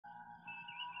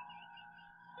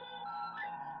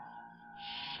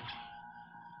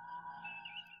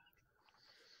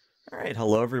right,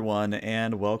 hello everyone,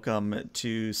 and welcome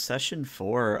to session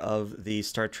 4 of the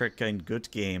Star Trek Gangut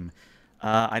game.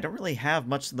 I don't really have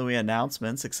much in the way of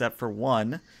announcements except for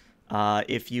one.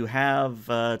 If you have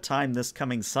time this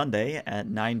coming Sunday at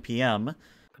 9 p.m.,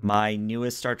 my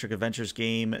newest Star Trek Adventures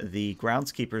game, the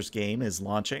Groundskeepers game, is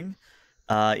launching.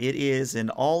 It is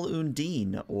an all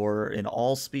Undine or an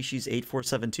all species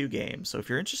 8472 game, so if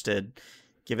you're interested,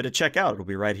 give it a check out. It'll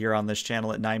be right here on this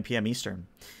channel at 9 p.m. Eastern.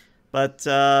 But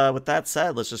with that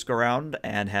said, let's just go around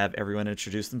and have everyone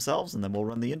introduce themselves, and then we'll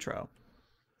run the intro.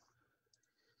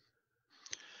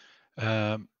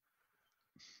 Okay.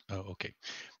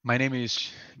 My name is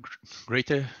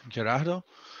Greater Gerardo,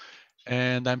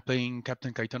 and I'm playing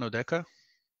Captain Caetano Deca.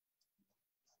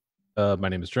 My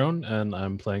name is Drone, and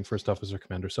I'm playing First Officer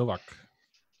Commander Sovak.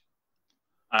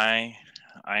 I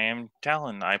am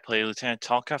Talon. I play Lieutenant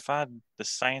Talkafad, the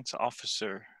science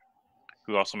officer,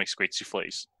 who also makes great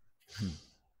souffles.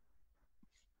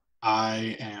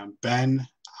 I am Ben.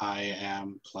 I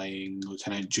am playing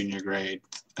Lieutenant Junior Grade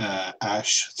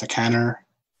Ash Thakaner,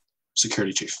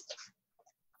 Security Chief.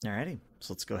 Alrighty,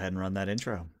 so let's go ahead and run that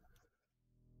intro.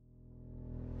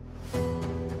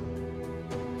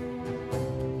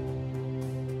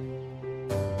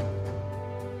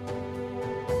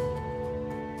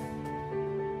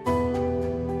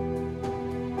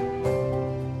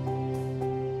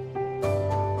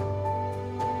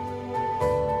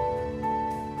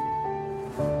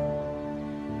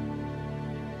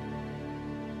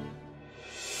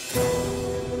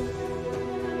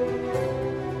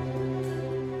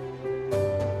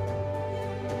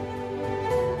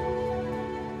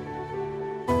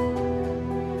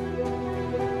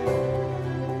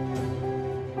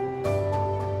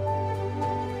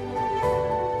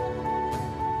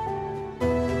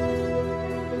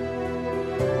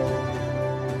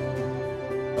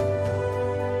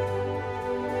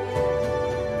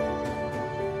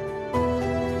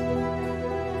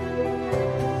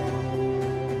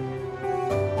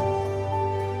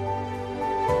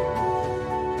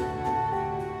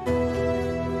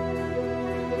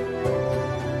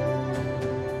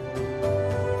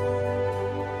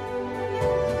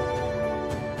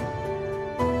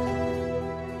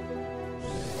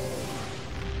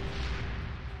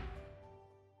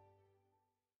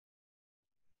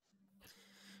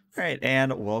 All right,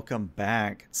 and welcome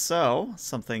back. So,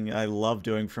 something I love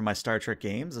doing for my Star Trek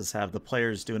games is have the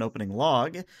players do an opening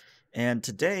log, and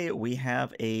today we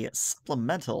have a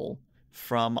supplemental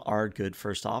from our good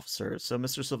first officer. So,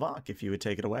 Mr. Savak, if you would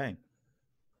take it away.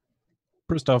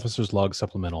 First Officer's Log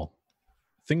Supplemental.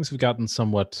 Things have gotten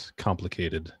somewhat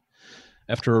complicated.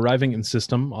 After arriving in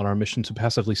system on our mission to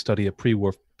passively study a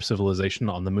pre-war civilization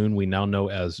on the moon we now know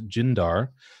as Jindar,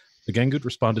 the Gangut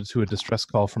responded to a distress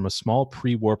call from a small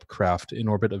pre-warp craft in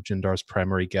orbit of Jindar's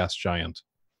primary gas giant.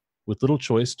 With little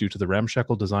choice due to the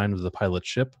ramshackle design of the pilot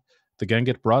ship, the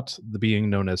Gangut brought the being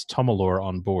known as Tomalor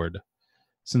on board.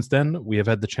 Since then, we have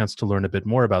had the chance to learn a bit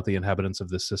more about the inhabitants of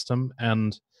this system,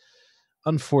 and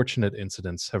unfortunate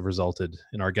incidents have resulted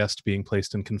in our guest being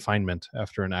placed in confinement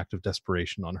after an act of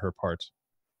desperation on her part.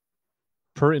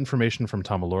 Per information from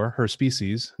Tomalor, her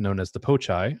species, known as the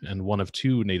Pochai, and one of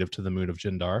two native to the moon of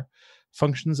Jindar,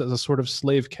 functions as a sort of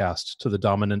slave caste to the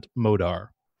dominant Modar.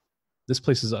 This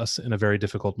places us in a very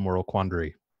difficult moral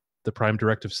quandary. The Prime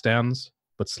Directive stands,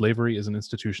 but slavery is an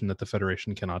institution that the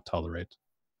Federation cannot tolerate.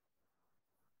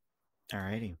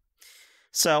 Alrighty.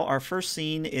 So, our first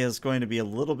scene is going to be a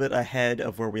little bit ahead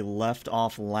of where we left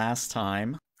off last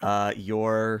time.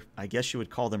 Your, I guess you would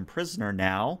call them prisoner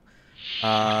now,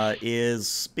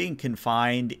 is being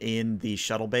confined in the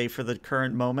shuttle bay for the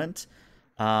current moment.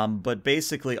 But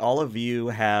basically, all of you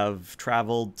have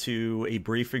traveled to a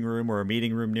briefing room or a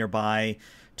meeting room nearby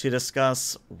to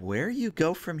discuss where you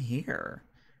go from here.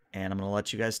 And I'm going to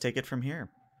let you guys take it from here.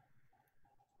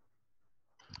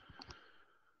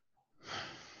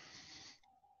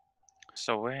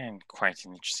 So we're in quite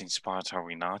an interesting spot, are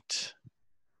we not?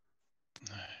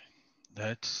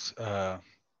 That's a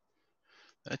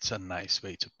nice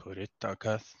way to put it,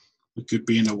 Tarkath. We could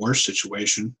be in a worse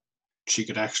situation. She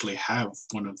could actually have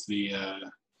one of the.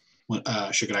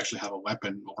 She could actually have a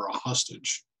weapon or a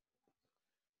hostage.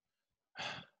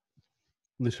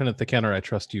 Lieutenant Thakaner, I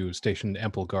trust you stationed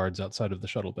ample guards outside of the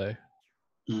shuttle bay.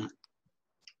 Mm.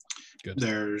 Good.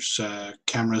 There's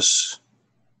cameras,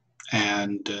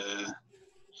 and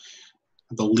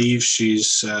I believe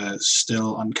she's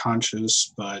still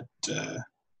unconscious, but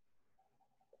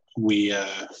we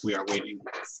are waiting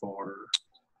for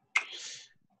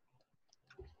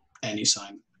any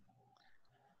sign.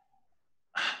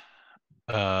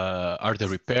 Are the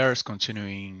repairs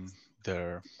continuing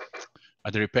their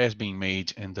Are the repairs being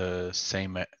made in the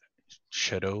same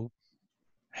shadow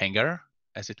hangar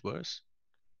as it was?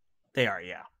 They are,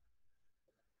 yeah.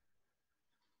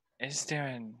 Is there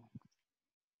an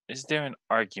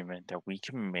argument that we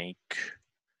can make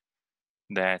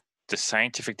that the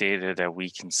scientific data that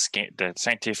we can scan, that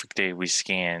scientific data we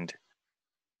scanned,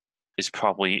 is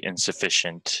probably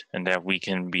insufficient, and that we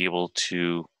can be able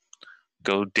to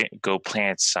go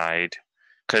planet side?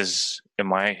 Because in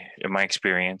my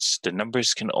experience, the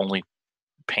numbers can only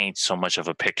paint so much of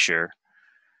a picture.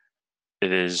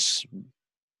 It is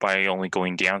by only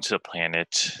going down to the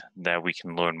planet that we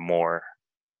can learn more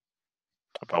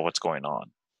about what's going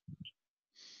on.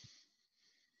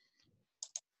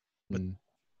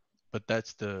 But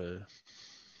that's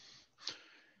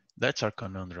our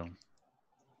conundrum.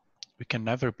 We can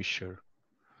never be sure.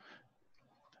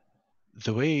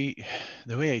 The way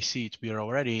I see it, we are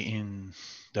already in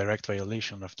direct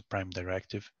violation of the Prime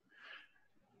Directive,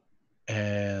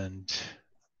 and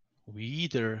we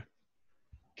either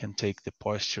can take the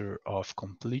posture of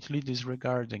completely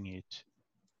disregarding it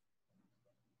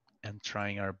and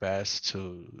trying our best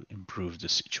to improve the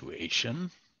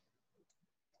situation,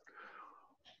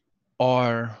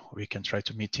 or we can try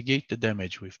to mitigate the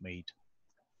damage we've made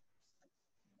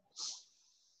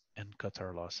and cut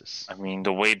our losses. I mean,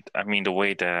 the way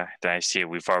that I see it,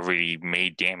 we've already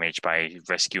made damage by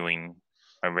rescuing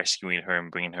her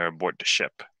and bringing her aboard the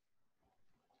ship.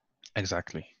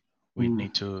 Exactly. We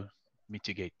need to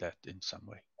mitigate that in some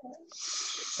way.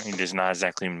 I mean, there's not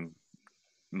exactly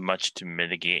much to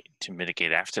mitigate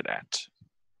after that.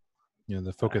 Yeah,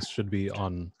 the focus should be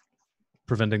on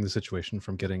preventing the situation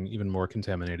from getting even more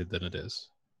contaminated than it is.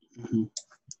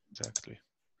 Exactly.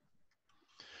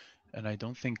 And I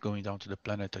don't think going down to the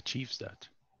planet achieves that.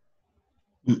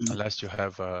 Unless you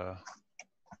have a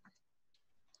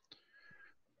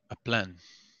plan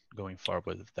going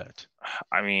forward with that.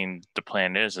 I mean, the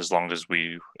plan is, as long as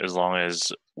we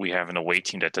have an away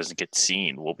team that doesn't get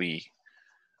seen, we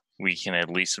can at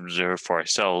least observe for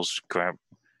ourselves, grab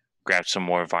some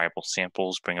more viable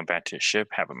samples, bring them back to the ship,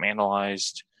 have them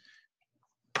analyzed,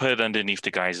 put it underneath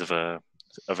the guise of a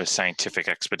scientific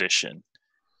expedition,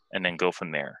 and then go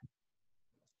from there.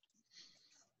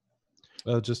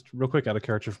 Just real quick, out of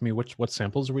character for me, what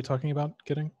samples are we talking about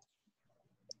getting?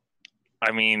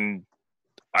 I mean,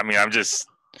 I'm just,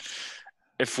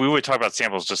 if we would talk about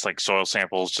samples, just like soil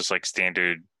samples, just like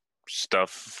standard stuff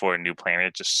for a new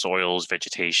planet, just soils,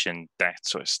 vegetation, that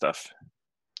sort of stuff.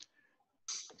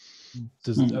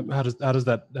 How does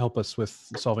that help us with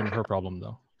solving her problem,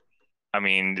 though? I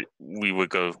mean, we would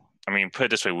go. I mean, put it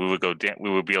this way: we would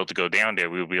be able to go down there.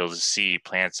 We would be able to see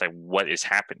planets, like what is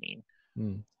happening,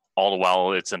 all the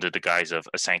while it's under the guise of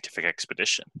a scientific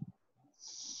expedition.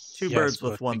 Two birds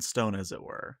with one stone, as it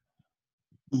were.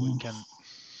 We can.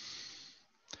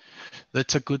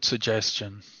 That's a good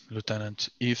suggestion, Lieutenant.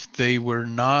 If they were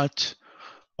not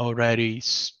already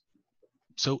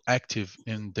so active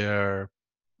in their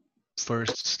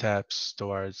first steps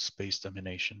towards space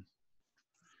domination.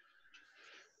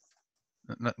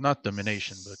 Not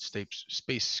domination, but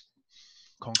space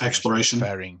exploration.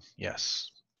 Faring.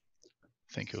 Yes.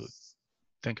 Thank you,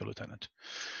 Lieutenant.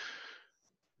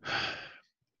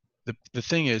 The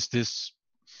thing is,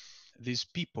 these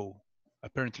people,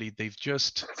 apparently they've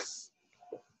just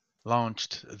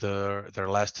launched their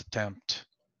last attempt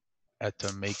at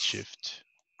a makeshift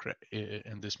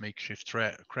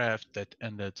craft that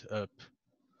ended up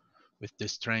with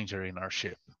this stranger in our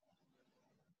ship.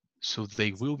 So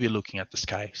they will be looking at the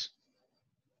skies.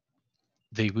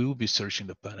 They will be searching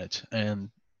the planet,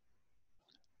 and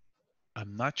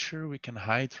I'm not sure we can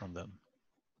hide from them.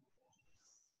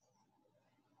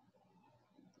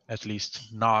 At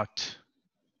least not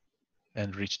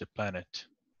and reach the planet.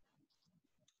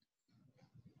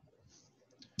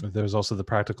 There's also the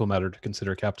practical matter to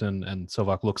consider, Captain, and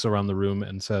Sovak looks around the room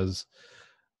and says,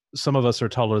 some of us are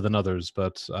taller than others,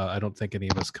 but I don't think any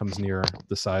of us comes near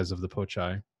the size of the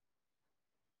Pochai.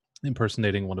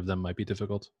 Impersonating one of them might be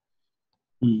difficult.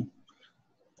 And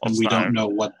we don't know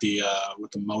what the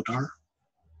mode are.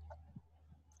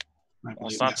 Well,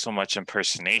 it's not so much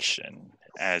impersonation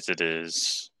as it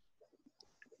is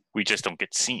we just don't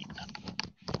get seen.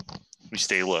 We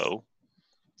stay low.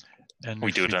 And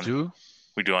we do it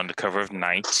on the cover of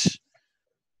night.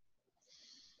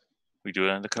 We do it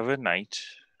on the cover of night.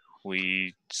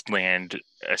 We land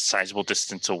a sizable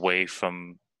distance away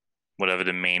from whatever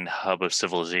the main hub of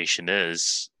civilization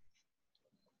is.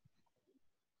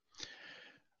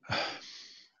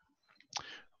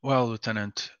 Well,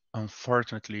 Lieutenant,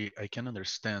 unfortunately, I can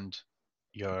understand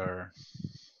your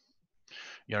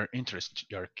interest,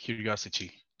 your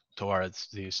curiosity towards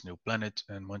this new planet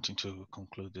and wanting to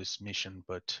conclude this mission,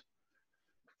 but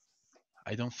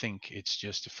I don't think it's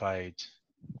justified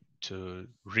to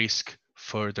risk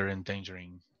further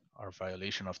endangering our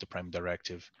violation of the Prime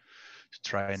Directive to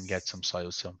try and get some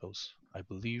soil samples. I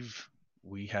believe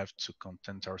we have to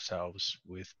content ourselves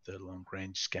with the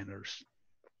long-range scanners.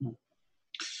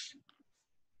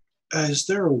 Is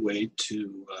there a way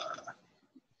to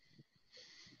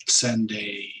send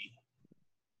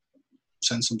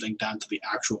something down to the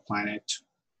actual planet,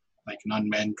 like an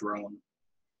unmanned drone,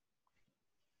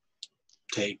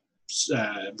 take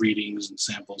readings and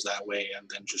samples that way, and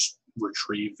then just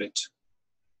retrieve it?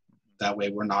 That way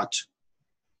we're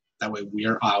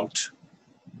out.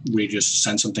 We just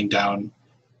send something down,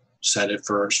 set it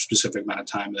for a specific amount of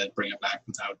time, and then bring it back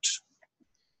without.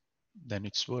 Then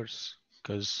it's worse,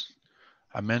 because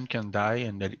a man can die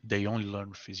and they only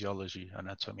learn physiology,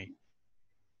 anatomy.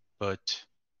 But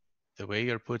the way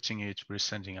you're putting it, we're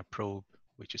sending a probe,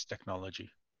 which is technology.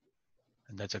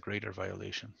 And that's a greater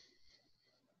violation.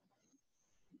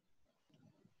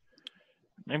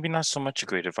 Maybe not so much a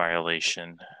greater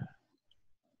violation.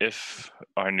 If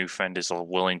our new friend is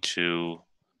willing to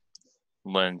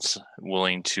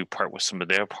part with some of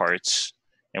their parts,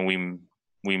 and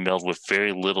we meld with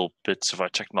very little bits of our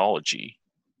technology,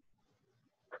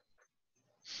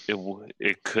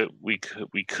 we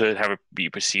could have it be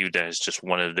perceived as just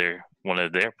one of their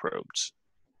probes.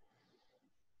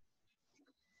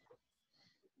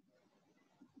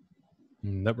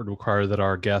 That would require that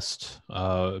our guest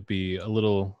be a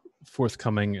little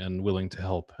forthcoming and willing to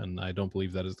help, and I don't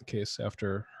believe that is the case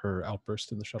after her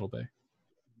outburst in the shuttle bay.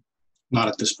 Not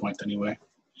at this point, anyway.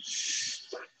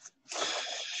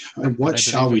 And what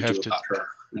shall we do about her,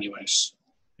 anyways?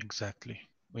 Exactly.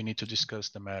 We need to discuss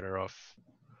the matter of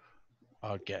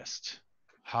our guest.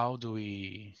 How do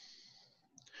we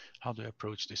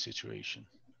approach this situation?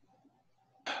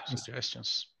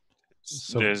 Suggestions?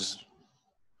 So there's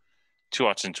two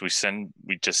options. We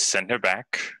just send her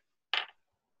back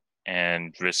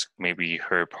and risk maybe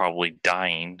her probably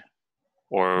dying,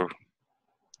 or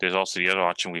there's also the other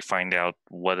option. We find out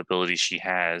what abilities she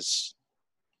has,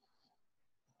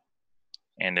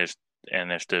 and if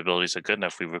the abilities are good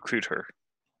enough, we recruit her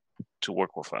to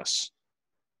work with us.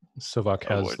 Sovak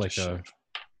has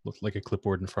like a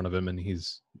clipboard in front of him, and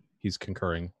he's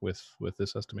concurring with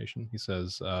this estimation. He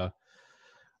says,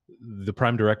 the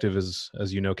Prime Directive is,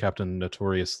 as you know, Captain,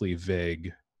 notoriously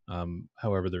vague.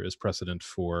 However, there is precedent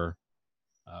for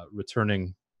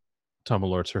returning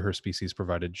Tomalor to her species,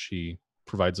 provided she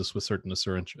provides us with certain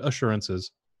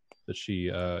assurances that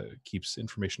she keeps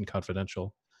information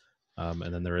confidential.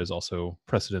 And then there is also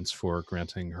precedence for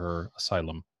granting her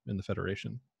asylum in the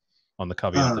Federation, on the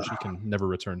caveat that she can never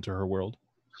return to her world.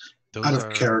 Out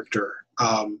of character,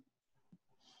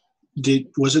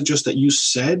 was it just that you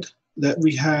said that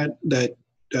we had that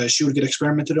she would get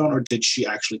experimented on, or did she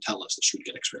actually tell us that she would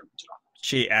get experimented on?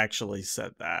 She actually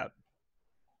said that.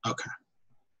 Okay.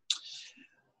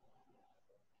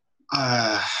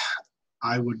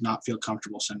 I would not feel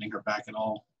comfortable sending her back at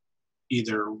all.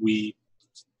 Either we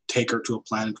take her to a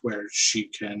planet where she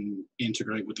can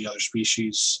integrate with the other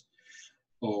species,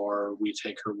 or we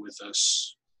take her with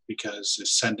us, because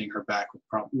sending her back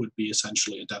would be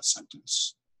essentially a death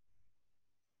sentence.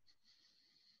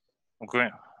 Okay.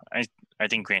 I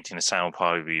think granting asylum will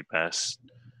probably be best.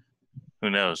 Who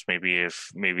knows? Maybe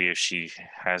if she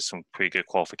has some pretty good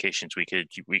qualifications, we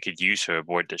could use her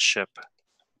aboard the ship.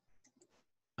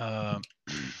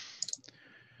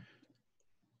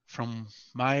 From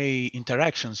my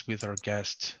interactions with our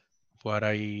guest, what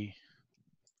I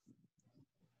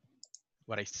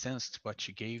sensed, what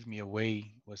she gave me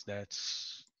away, was that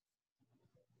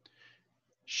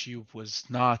she was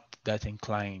not that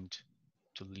inclined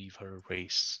to leave her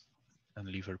race and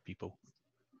leave her people.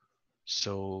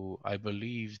 So I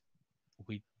believe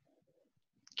we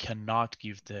cannot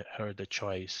give her the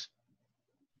choice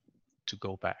to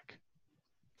go back.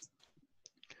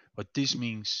 What this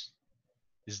means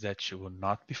is that she will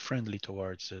not be friendly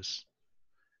towards us,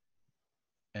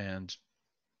 and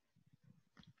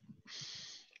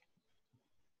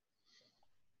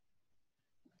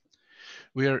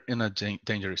we are in a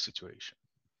dangerous situation,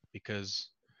 because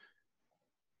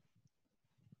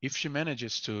if she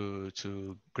manages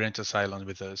to grant asylum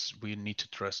with us, we need to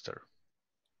trust her.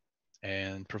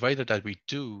 And provided that we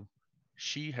do,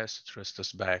 she has to trust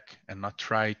us back and not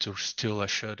try to steal a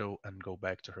shuttle and go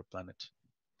back to her planet.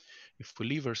 If we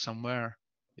leave her somewhere,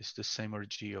 it's the same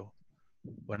ordeal.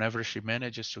 Whenever she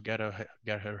manages to get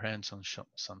her hands on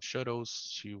some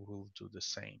shuttles, she will do the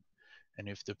same. And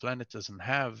if the planet doesn't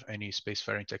have any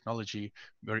spacefaring technology,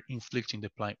 we're inflicting the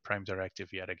Prime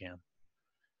Directive yet again.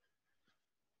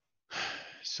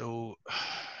 So,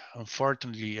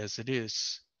 unfortunately, as it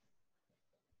is,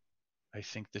 I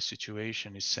think the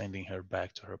situation is sending her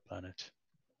back to her planet.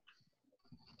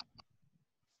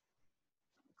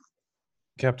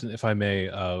 Captain, if I may,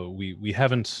 we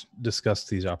haven't discussed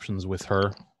these options with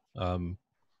her.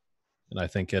 And I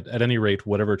think at any rate,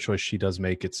 whatever choice she does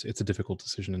make, it's a difficult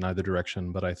decision in either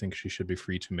direction, but I think she should be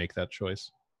free to make that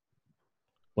choice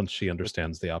once she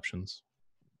understands the options.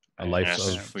 A life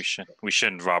Yes, of we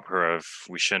shouldn't rob her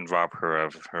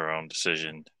of her own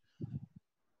decision.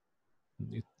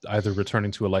 either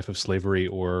returning to a life of slavery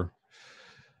or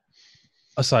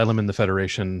asylum in the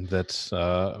Federation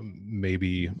that may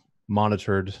be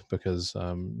monitored because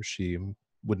she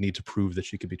would need to prove that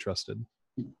she could be trusted.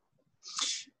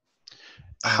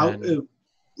 How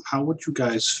would you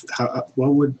guys?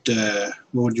 What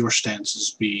would your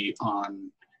stances be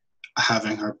on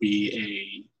having her be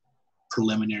a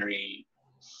preliminary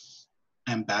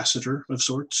ambassador of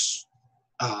sorts,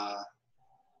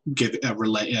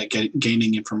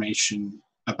 gaining information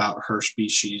about her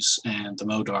species and the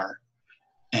Modar,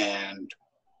 and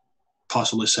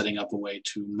possibly setting up a way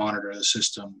to monitor the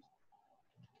system?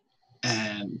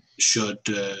 And should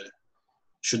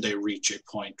they reach a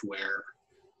point where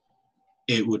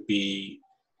it would be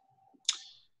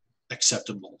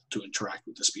acceptable to interact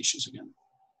with the species again?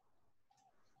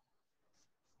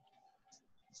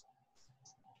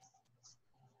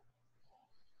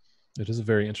 It is a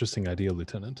very interesting idea,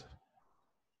 Lieutenant.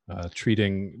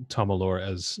 Treating Tomalor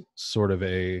as sort of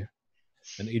an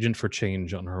agent for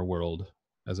change on her world,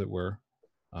 as it were.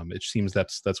 It seems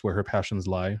that's where her passions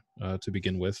lie to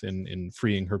begin with, in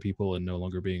freeing her people and no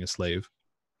longer being a slave.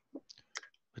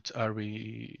 But are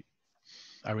we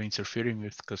interfering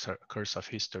with Curse of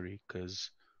History? Because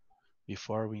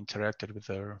before we interacted with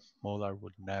her, Molar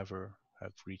would never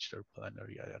have reached her planet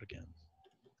yet again.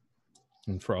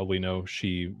 And for all we know,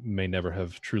 she may never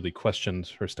have truly questioned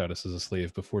her status as a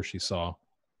slave before she saw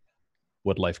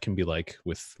what life can be like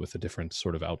with a different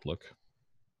sort of outlook.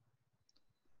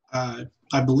 I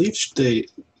believe she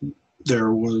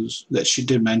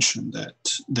did mention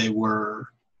that they were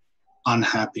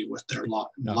unhappy with their lot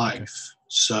in life. Okay.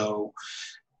 So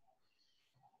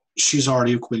she's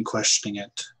already been questioning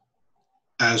it.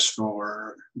 As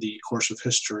for the course of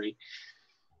history,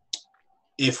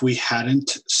 if we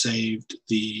hadn't saved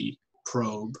the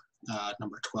probe,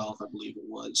 number 12, I believe it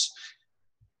was,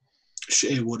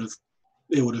 it would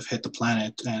have hit the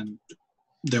planet, and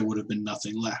there would have been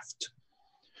nothing left.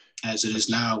 As it is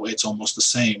now, it's almost the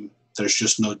same.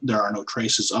 There are no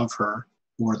traces of her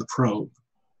or the probe.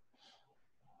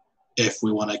 If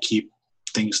we want to keep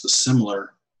things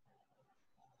similar,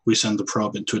 we send the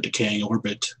probe into a decaying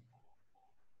orbit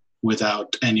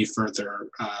without any further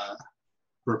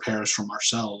repairs from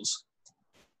ourselves.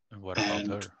 And what about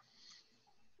her?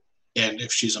 And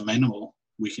if she's amenable,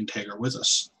 we can take her with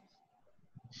us.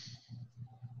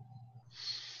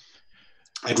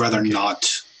 I'd rather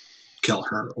not kill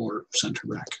her or send her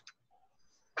back.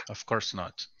 Of course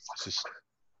not.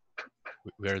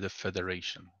 We're the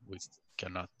Federation. We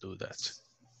cannot do that.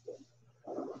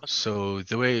 So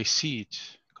the way I see it,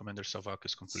 Commander Savak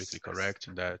is completely correct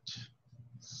in that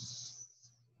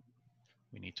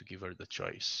we need to give her the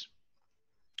choice.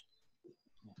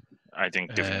 I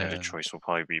think giving her the choice will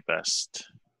probably be best.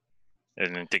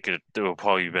 And I think it will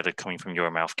probably be better coming from your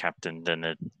mouth, Captain, than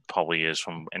it probably is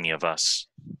from any of us.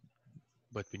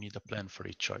 But we need a plan for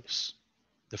each choice.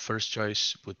 The first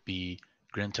choice would be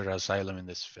grant her asylum in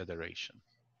this Federation,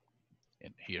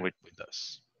 and here with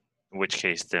us. In which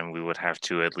case, then we would have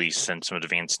to at least send some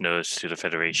advance notice to the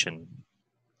Federation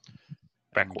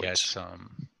backwards. And get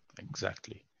some,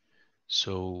 exactly.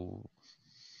 So,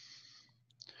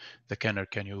 the Kenner,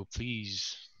 can you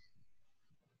please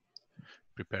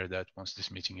prepare that once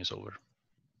this meeting is over?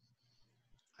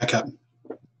 I can.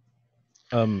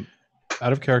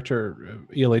 Out of character,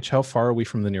 ELH, how far are we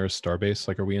from the nearest starbase?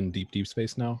 Like, are we in deep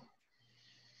space now?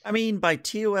 I mean, by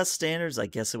TOS standards, I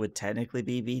guess it would technically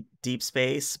be deep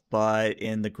space, but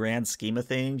in the grand scheme of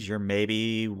things, you're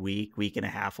maybe week and a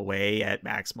half away at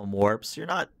maximum warps. You're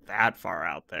not that far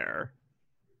out there.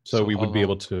 So we would be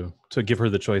able to give her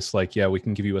the choice, like, yeah, we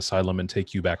can give you asylum and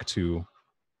take you back to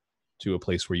a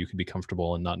place where you could be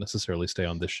comfortable and not necessarily stay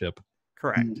on this ship.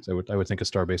 Correct. So I would think a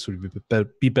starbase would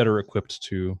be better equipped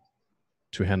to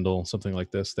handle something like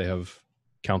this. They have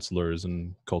counselors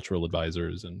and cultural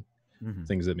advisors and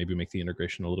things that maybe make the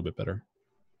integration a little bit better.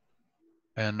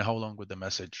 And how long would the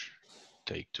message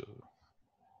take to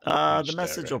The reach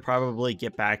message there? will probably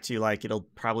get back to you. Like, it'll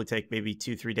probably take maybe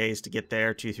 2-3 days to get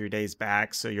there, 2-3 days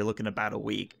back. So you're looking about a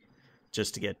week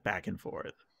just to get back and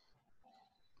forth.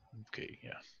 Okay,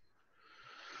 yeah.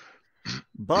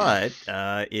 But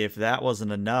if that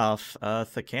wasn't enough,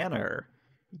 Thakaner,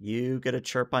 you get a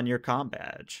chirp on your comm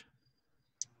badge.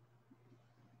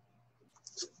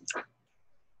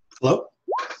 Hello?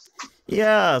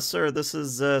 Yeah, sir, this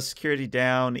is security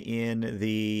down in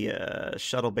the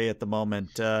shuttle bay at the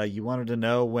moment. You wanted to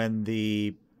know when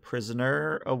the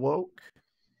prisoner awoke?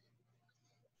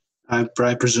 I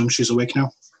presume she's awake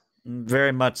now.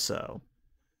 Very much so.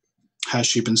 Has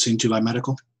she been seen to by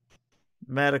medical?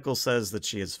 Medical says that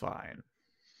she is fine.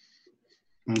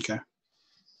 Okay.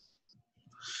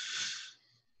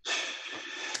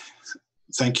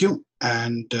 Thank you.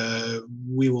 And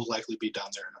we will likely be down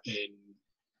there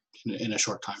in a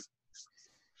short time.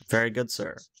 Very good,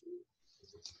 sir.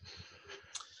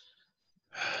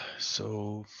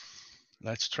 So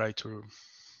let's try to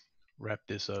wrap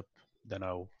this up. Then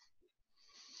I'll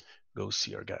go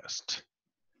see our guest.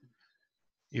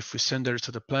 If we send her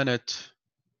to the planet,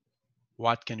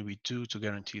 what can we do to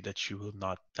guarantee that she will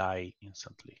not die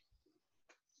instantly?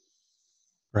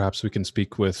 Perhaps we can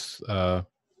speak with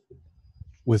Dr.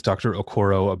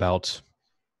 Okoro about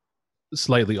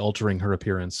slightly altering her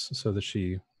appearance so that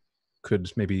she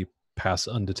could maybe pass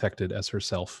undetected as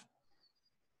herself.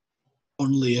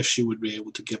 Only if she would be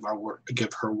able to give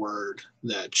her word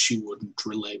that she wouldn't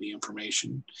relay the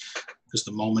information. Because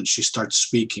the moment she starts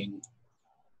speaking,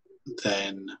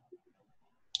 then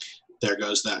there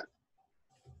goes that.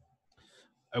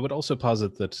 I would also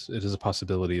posit that it is a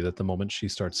possibility that the moment she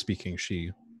starts speaking,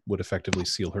 she would effectively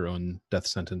seal her own death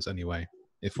sentence anyway.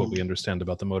 If what we understand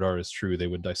about the Modar is true, they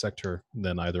would dissect her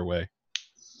then either way.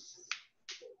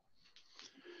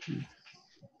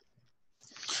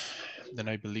 Then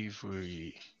I believe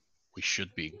we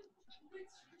should be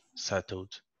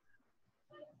settled.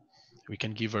 We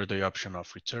can give her the option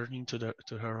of returning to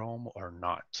her home or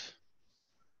not.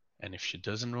 And if she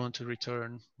doesn't want to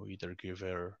return, we either give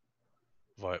her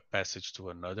passage to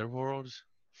another world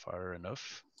far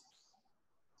enough,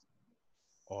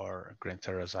 or grant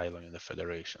her asylum in the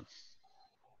Federation.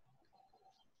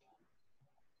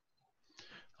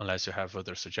 Unless you have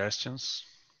other suggestions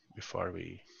before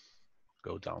we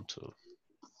go down to...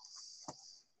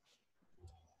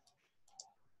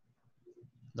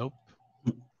 Nope.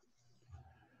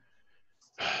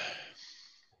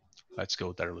 Let's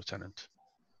go there, Lieutenant.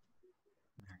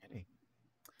 Alrighty.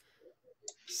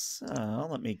 So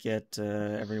let me get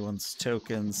everyone's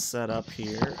tokens set up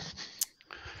here.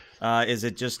 Is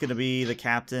it just going to be the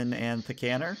captain and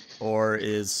Thakaner, or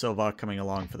is Sovok coming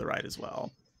along for the ride as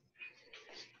well?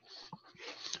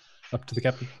 Up to the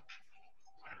captain.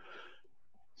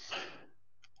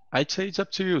 I'd say it's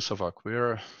up to you, Sovok.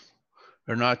 We're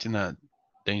not in a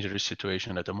dangerous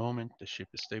situation at the moment. The ship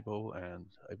is stable, and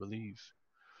I believe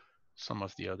some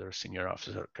of the other senior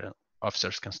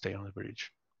officers can stay on the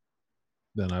bridge.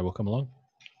 Then I will come along.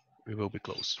 We will be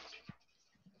close.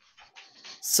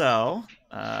 So,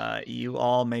 you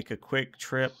all make a quick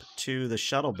trip to the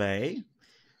shuttle bay,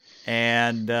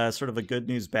 and sort of a good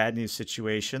news, bad news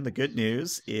situation. The good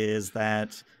news is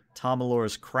that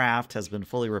Tomalor's craft has been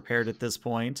fully repaired at this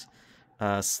point.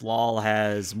 Slal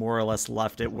has more or less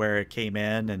left it where it came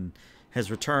in and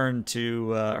has returned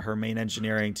to her main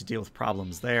engineering to deal with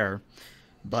problems there.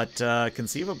 But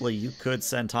conceivably, you could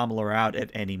send Tomalor out at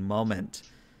any moment.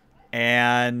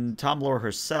 And Tomalor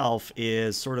herself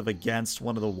is sort of against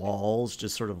one of the walls,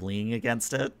 just sort of leaning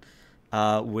against it,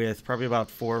 with probably about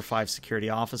 4 or 5 security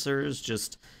officers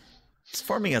just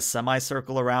forming a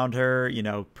semicircle around her, you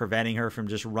know, preventing her from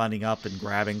just running up and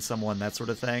grabbing someone, that sort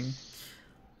of thing.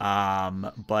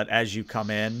 But as you come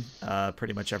in,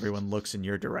 pretty much everyone looks in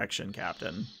your direction,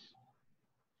 Captain.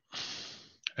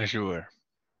 As you were.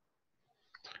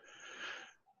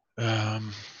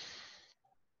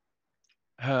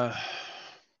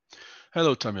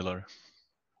 Hello, Tomalor.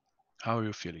 How are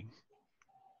you feeling?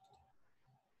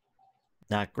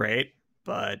 Not great,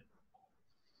 but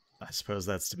I suppose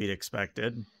that's to be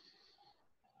expected.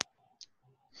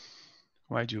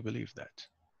 Why do you believe that?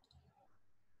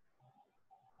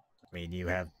 I mean, you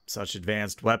have such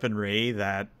advanced weaponry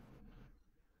that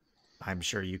I'm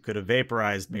sure you could have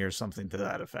vaporized me or something to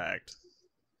that effect.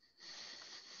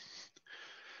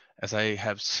 As I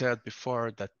have said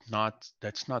before,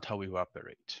 that's not how we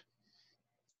operate.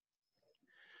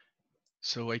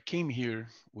 So I came here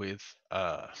with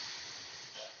a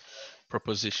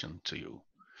proposition to you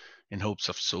in hopes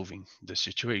of solving the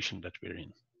situation that we're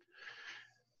in.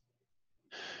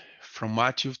 From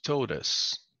what you've told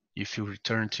us, if you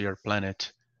return to your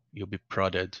planet, you'll be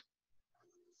prodded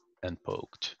and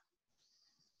poked.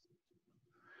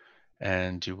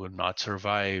 And you will not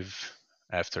survive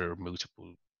after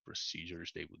multiple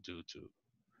procedures they will do to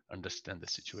understand the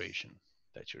situation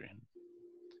that you're in.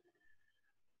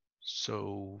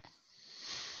 So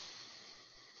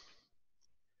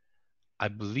I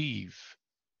believe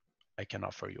I can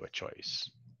offer you a choice.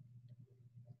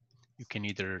 You can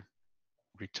either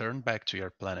return back to your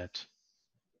planet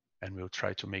and we'll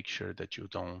try to make sure that you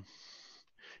don't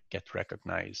get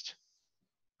recognized,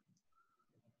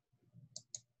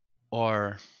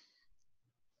 or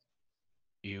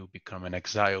you become an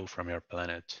exile from your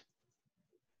planet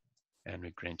and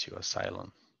we grant you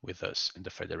asylum with us in the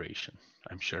Federation.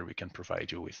 I'm sure we can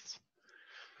provide you with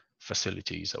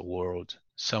facilities, a world,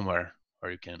 somewhere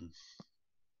where you can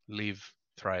live,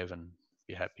 thrive, and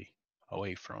be happy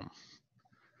away from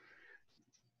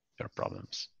your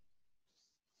problems.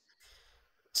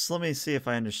 So let me see if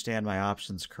I understand my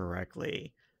options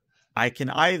correctly. I can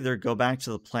either go back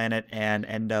to the planet and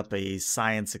end up a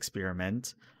science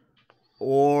experiment,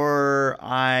 or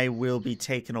I will be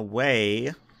taken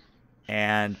away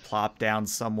and plop down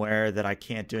somewhere that I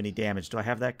can't do any damage. Do I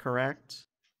have that correct?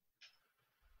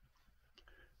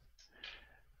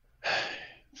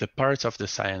 The part of the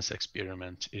science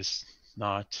experiment is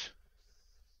not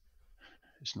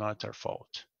our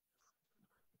fault.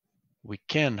 We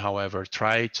can, however,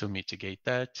 try to mitigate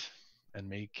that and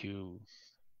make you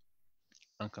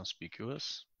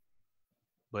inconspicuous.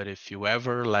 But if you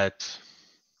ever let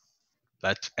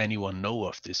anyone know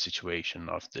of this situation,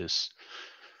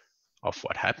 of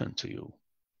what happened to you,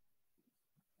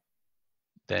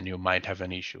 then you might have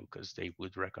an issue because they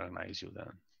would recognize you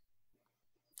then.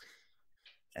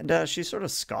 And she sort of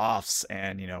scoffs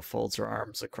and, folds her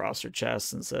arms across her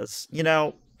chest and says,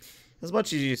 as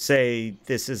much as you say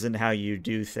this isn't how you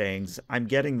do things, I'm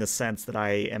getting the sense that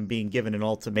I am being given an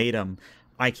ultimatum.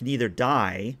 I can either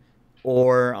die,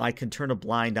 or I can turn a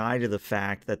blind eye to the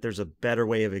fact that there's a better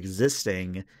way of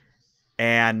existing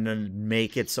and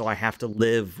make it so I have to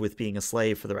live with being a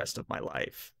slave for the rest of my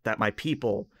life, that my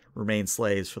people remain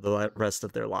slaves for the rest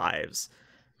of their lives.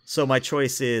 So my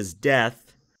choice is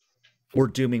death or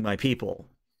dooming my people.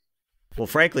 Well,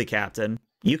 frankly, Captain,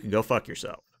 you can go fuck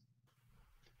yourself.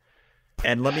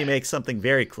 And let me make something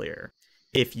very clear.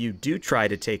 If you do try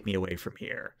to take me away from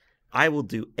here, I will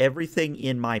do everything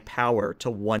in my power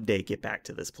to one day get back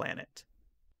to this planet.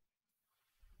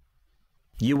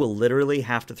 You will literally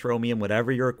have to throw me in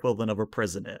whatever your equivalent of a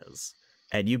prison is.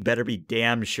 And you better be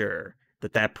damn sure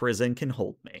that that prison can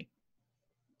hold me.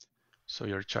 So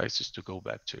your choice is to go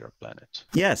back to your planet.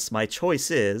 Yes, my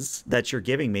choice is that you're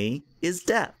giving me is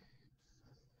death.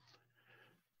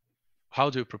 How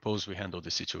do you propose we handle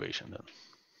the situation then?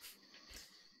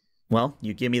 Well,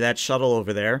 you give me that shuttle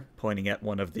over there, pointing at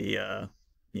one of the,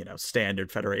 standard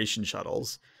Federation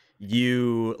shuttles.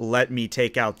 You let me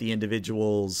take out the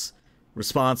individuals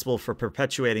responsible for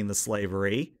perpetuating the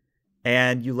slavery,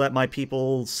 and you let my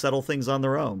people settle things on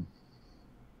their own.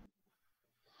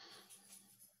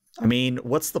 I mean,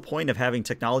 what's the point of having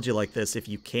technology like this if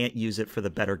you can't use it for the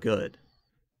better good?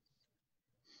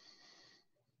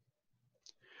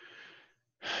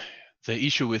 The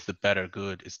issue with the better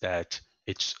good is that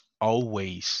it's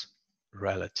always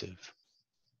relative.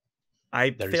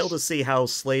 I fail to see how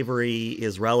slavery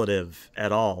is relative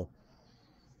at all.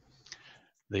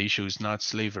 The issue is not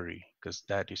slavery, because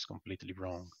that is completely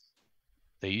wrong.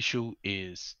 The issue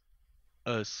is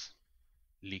us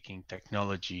leaking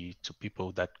technology to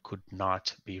people that could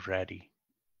not be ready.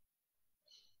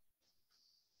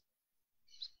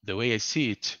 The way I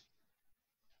see it,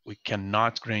 we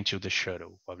cannot grant you the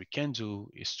shuttle. What we can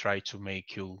do is try to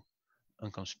make you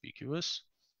inconspicuous,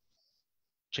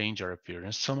 change your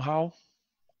appearance somehow,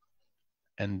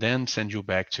 and then send you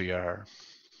back to your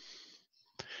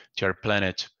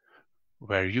planet,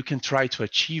 where you can try to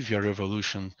achieve your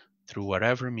revolution through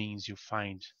whatever means you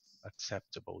find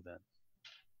acceptable then.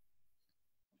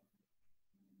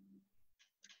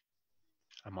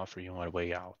 I'm offering you a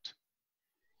way out.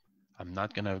 I'm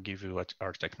not going to give you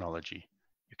our technology.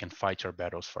 You can fight your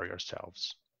battles for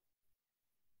yourselves.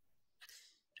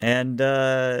 And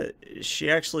she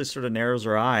actually sort of narrows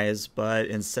her eyes, but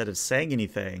instead of saying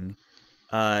anything,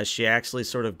 she actually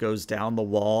sort of goes down the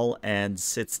wall and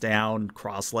sits down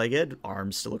cross-legged,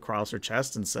 arms still across her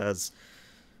chest, and says,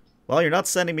 well, you're not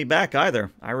sending me back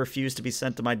either. I refuse to be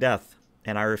sent to my death,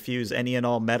 and I refuse any and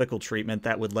all medical treatment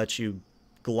that would let you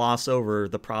gloss over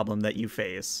the problem that you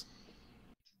face.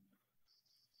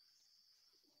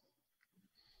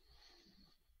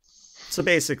 So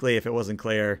basically, if it wasn't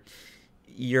clear,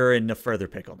 you're in a further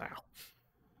pickle now.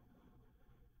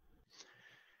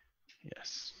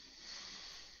 Yes.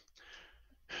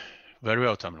 Very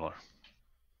well, Tamilor.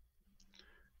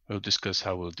 We'll discuss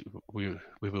how we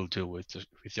will deal with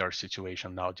your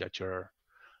situation now that you're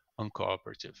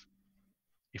uncooperative.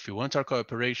 If you want our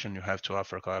cooperation, you have to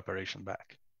offer cooperation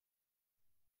back.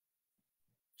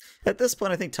 At this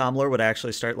point, I think Tomlor would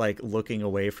actually start like looking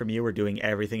away from you or doing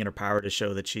everything in her power to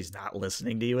show that she's not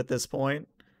listening to you at this point.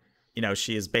 You know,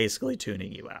 she is basically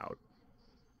tuning you out.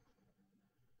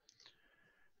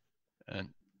 And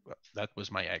well, that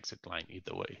was my exit line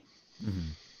either way.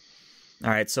 All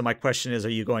right, so my question is, are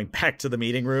you going back to the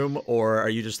meeting room, or are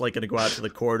you just like going to go out to the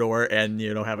corridor and,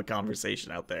 you know, have a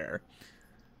conversation out there?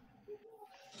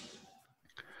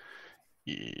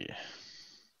 Yeah.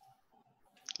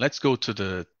 Let's go to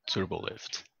the turbo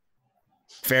lift.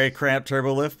 Very cramped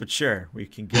turbo lift, but sure, we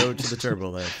can go to the turbo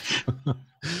lift.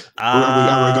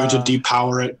 Are we going to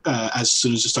depower it as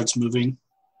soon as it starts moving?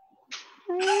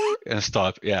 And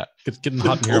stop, yeah. It's getting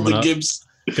hot in here.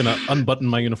 I'm gonna unbutton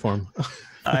my uniform.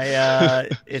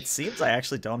 It seems I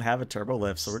actually don't have a turbo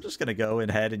lift, so we're just gonna go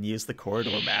ahead and use the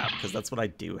corridor map because that's what I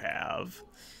do have.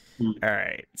 All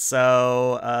right,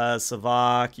 so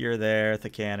Savak, you're there.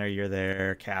 Thakaner, you're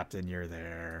there. Captain, you're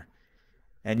there.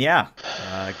 And yeah,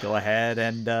 go ahead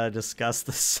and discuss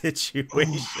the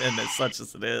situation as such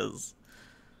as it is.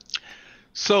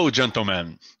 So,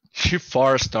 gentlemen, she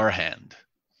forced our hand.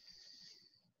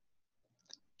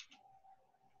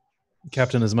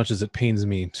 Captain, as much as it pains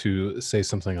me to say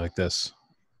something like this,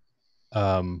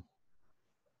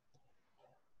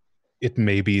 it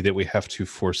may be that we have to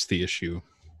force the issue.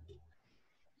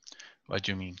 What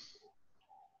do you mean?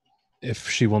 If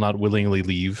she will not willingly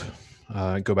leave,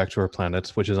 go back to her planet,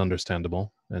 which is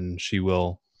understandable, and she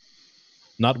will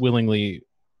not willingly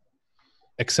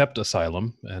accept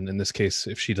asylum, and in this case,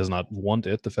 if she does not want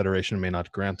it, the Federation may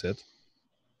not grant it.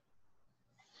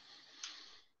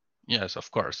 Yes, of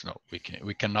course. No,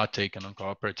 we cannot take an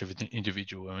uncooperative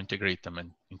individual and integrate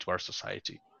them into our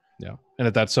society. Yeah, and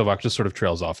at that, Sovak just sort of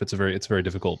trails off. It's a very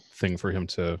difficult thing for him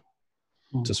to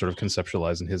sort of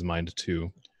conceptualize in his mind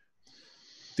too.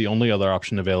 The only other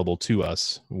option available to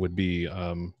us would be,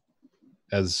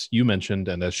 as you mentioned,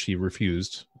 and as she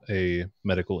refused, a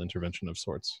medical intervention of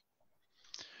sorts.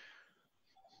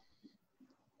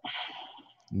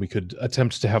 We could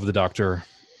attempt to have the doctor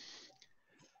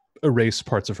erase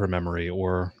parts of her memory,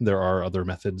 or there are other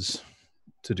methods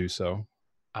to do so.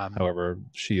 However,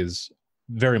 she is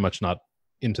very much not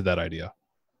into that idea.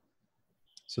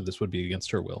 So this would be against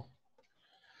her will,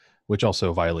 which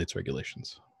also violates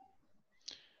regulations.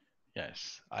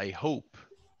 Yes, I hope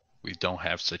we don't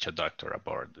have such a doctor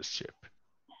aboard this ship.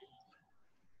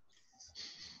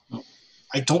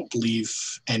 I don't believe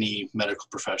any medical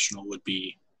professional would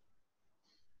be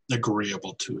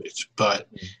agreeable to it, but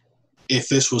if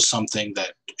this was something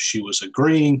that she was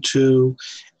agreeing to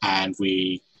and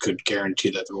we could guarantee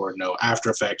that there were no after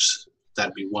effects,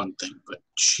 that'd be one thing, but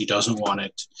she doesn't want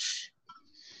it.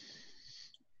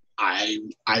 I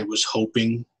was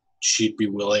hoping she'd be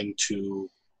willing to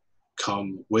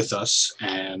come with us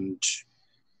and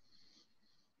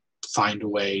find a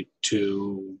way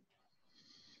to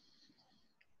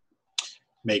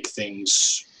make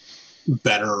things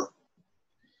better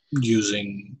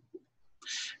using.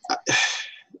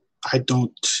 I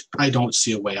don't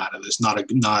see a way out of this. Not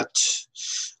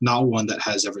one that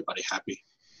has everybody happy.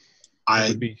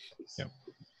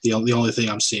 The only thing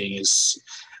I'm seeing is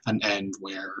an end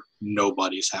where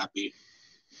nobody's happy.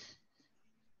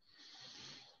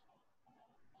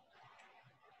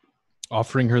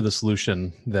 Offering her the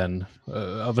solution then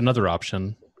of another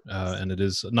option, and it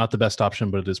is not the best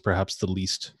option, but it is perhaps the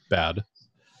least bad,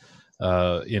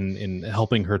 in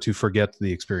helping her to forget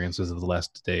the experiences of the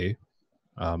last day.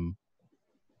 Then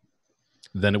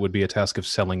it would be a task of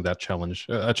selling that challenge,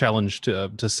 a challenge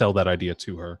to sell that idea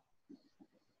to her.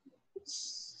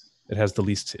 It has the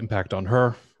least impact on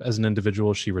her as an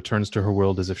individual. She returns to her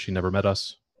world as if she never met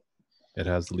us. It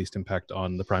has the least impact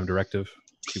on the Prime Directive.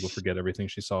 She will forget everything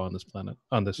she saw on this planet,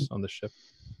 on this ship.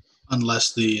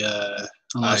 Unless the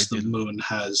moon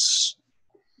has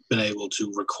been able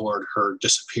to record her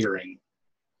disappearing.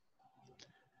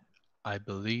 I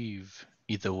believe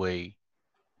either way,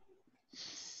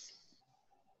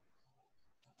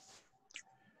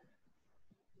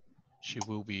 she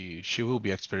will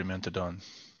be experimented on,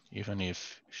 even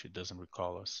if she doesn't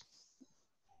recall us.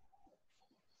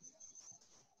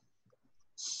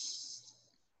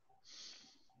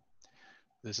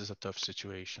 This is a tough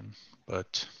situation,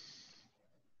 but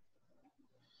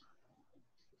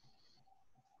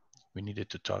we needed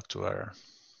to talk to our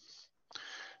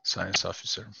science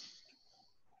officer.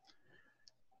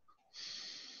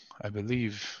 I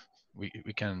believe we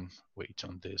can wait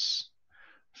on this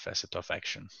facet of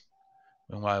action.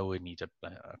 Meanwhile, we need a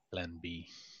plan B.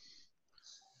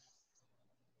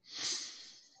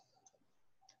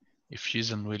 If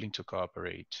she's unwilling to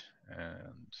cooperate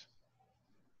and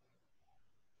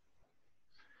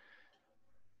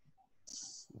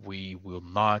we will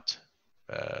not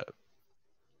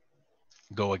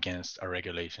go against our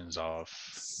regulations of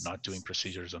not doing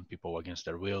procedures on people against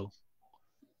their will,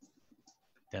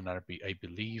 then I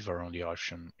believe our only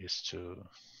option is to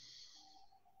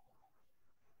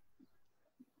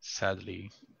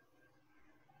sadly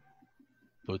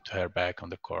put her back on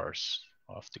the course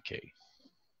of decay.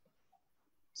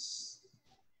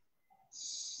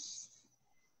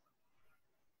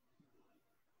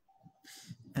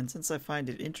 And since I find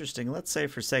it interesting, let's say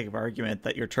for sake of argument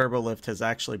that your turbo lift has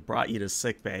actually brought you to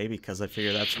sickbay, because I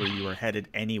figure that's where you were headed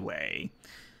anyway,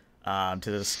 to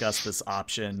discuss this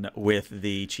option with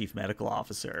the chief medical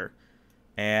officer.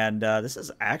 And this is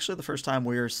actually the first time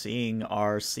we're seeing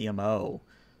our CMO.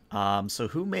 So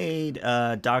who made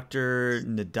Dr.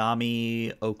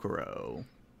 Nadami Okoro?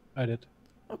 I did.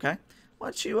 Okay. Why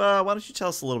don't you tell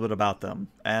us a little bit about them?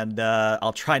 And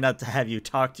I'll try not to have you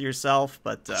talk to yourself,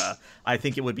 but I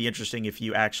think it would be interesting if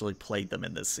you actually played them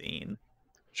in this scene.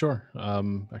 Sure.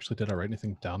 Actually, did I write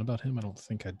anything down about him? I don't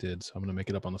think I did, so I'm going to make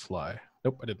it up on the fly.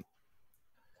 Nope, I didn't.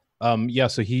 Yeah,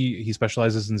 so he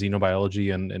specializes in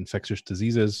xenobiology and infectious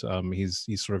diseases.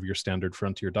 He's sort of your standard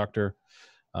frontier doctor.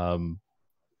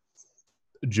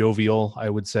 Jovial,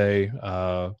 I would say,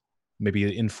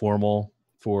 maybe informal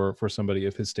for somebody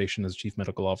of his station as chief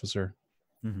medical officer.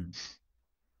 Mm-hmm.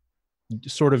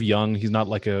 Sort of young. He's not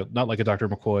like a Dr.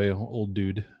 McCoy old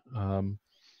dude,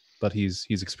 but he's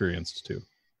experienced too.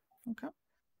 Okay.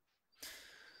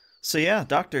 So yeah,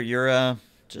 doctor, you're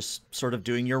just sort of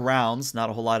doing your rounds. Not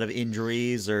a whole lot of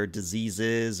injuries or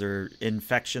diseases or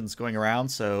infections going around,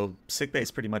 so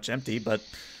sickbay's pretty much empty. But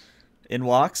in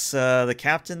walks the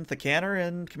captain, Thakaner,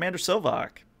 and Commander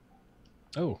Sovak.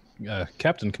 Oh,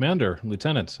 Captain, Commander,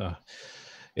 Lieutenant.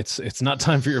 It's not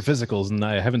time for your physicals, and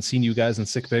I haven't seen you guys in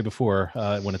sickbay before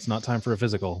when it's not time for a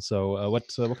physical. So what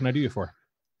can I do you for?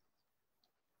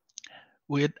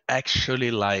 We'd actually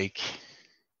like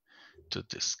to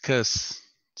discuss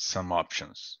some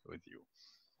options with you.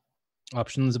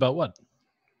 Options about what?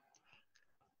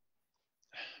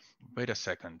 Wait a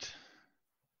second,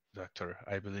 Doctor.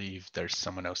 I believe there's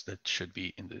someone else that should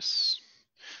be in this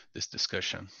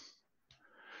discussion.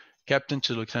 Captain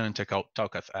to Lieutenant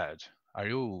Talkath Ad, are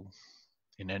you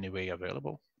in any way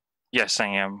available? Yes, I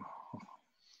am.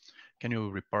 Can you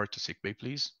report to sickbay,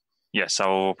 please? Yes, I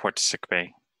will report to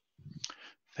sickbay.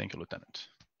 Thank you, Lieutenant.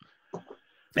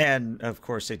 And of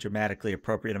course, a dramatically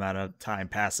appropriate amount of time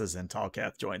passes, and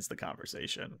Talkath joins the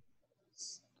conversation.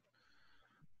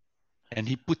 And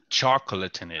he put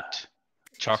chocolate in it.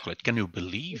 Chocolate. Can you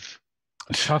believe?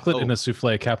 A chocolate in a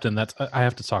souffle, Captain. That's I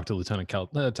have to talk to Lieutenant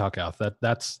Talkath.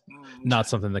 That's not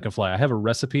something that can fly. I have a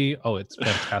recipe. Oh, it's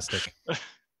fantastic.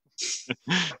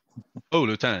 Oh,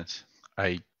 Lieutenant,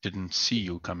 I didn't see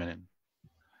you coming in.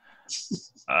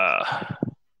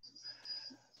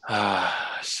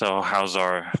 So how's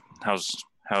our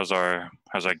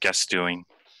guest doing?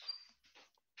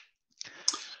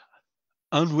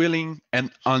 Unwilling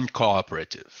and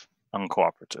uncooperative.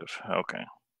 Uncooperative. Okay.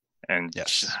 And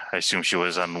yes. I assume she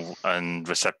was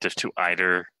unreceptive to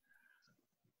either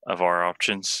of our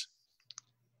options.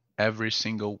 Every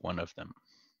single one of them.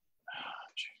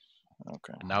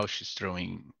 Okay. And now she's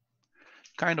throwing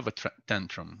kind of a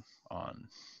tantrum on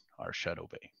our Shadow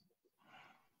Bay.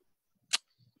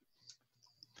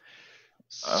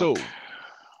 So,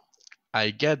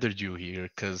 I gathered you here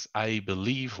because I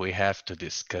believe we have to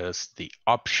discuss the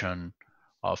option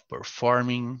of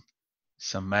performing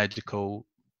some medical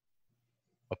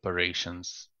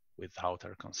operations without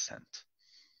our consent.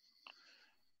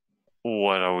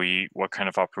 What kind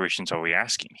of operations are we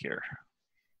asking here?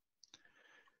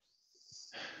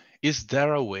 Is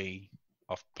there a way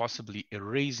of possibly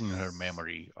erasing her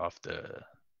memory of the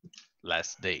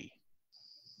last day?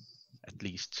 At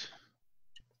least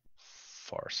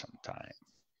for some time.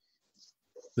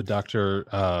 The doctor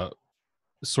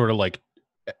sort of like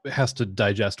has to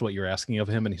digest what you're asking of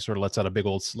him, and he sort of lets out a big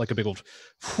old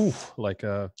whew, like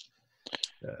a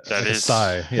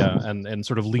sigh, yeah, and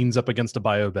sort of leans up against a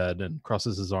bio bed and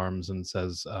crosses his arms and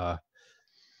says,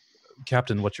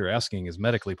 Captain, what you're asking is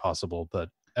medically possible, but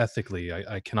ethically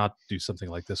I cannot do something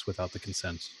like this without the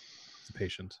consent of the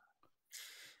patient.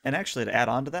 And actually, to add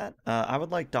on to that, I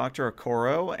would like Dr.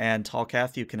 Okoro and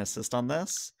Talkath, you can assist on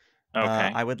this. Okay.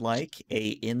 I would like a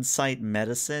insight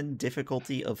medicine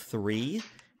difficulty of 3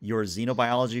 your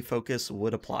xenobiology focus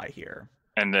would apply here.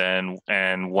 And then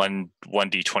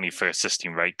 1d20 for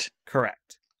assisting, right?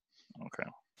 Correct. Okay.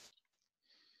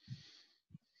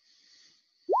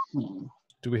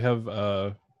 Do we have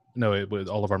no, it was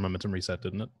all of our momentum reset,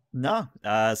 didn't it? No,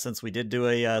 since we did do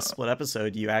a split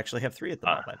episode, you actually have 3 at the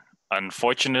moment.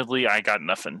 Unfortunately, I got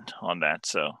nothing on that,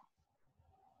 so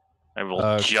I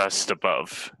rolled just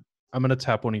above. I'm gonna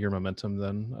tap one of your momentum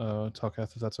then,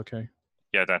 Talkath, if that's okay.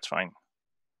 Yeah, that's fine.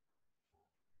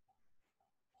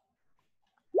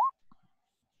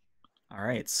 All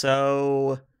right,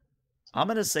 so I'm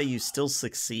going to say you still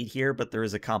succeed here, but there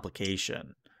is a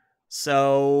complication.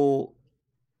 So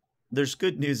there's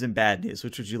good news and bad news.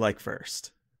 Which would you like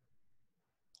first?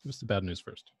 What's the bad news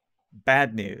first?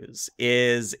 Bad news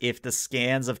is if the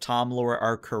scans of Tomlor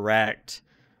are correct,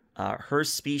 her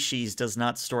species does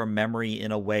not store memory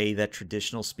in a way that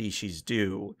traditional species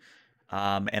do.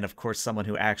 And of course, someone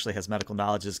who actually has medical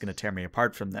knowledge is going to tear me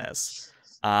apart from this.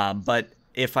 But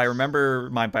if I remember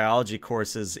my biology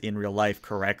courses in real life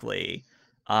correctly,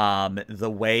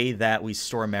 the way that we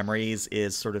store memories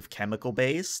is sort of chemical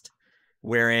based,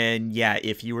 wherein, yeah,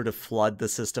 if you were to flood the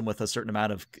system with a certain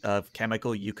amount of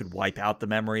chemical, you could wipe out the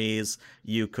memories.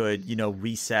 You could,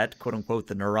 reset, quote unquote,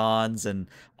 the neurons and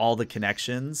all the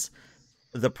connections.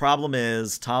 The problem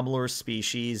is Tomlor's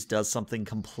species does something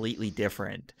completely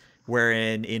different,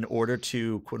 wherein in order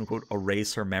to, quote unquote,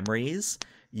 erase her memories,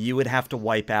 you would have to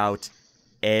wipe out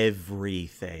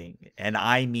everything. And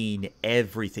I mean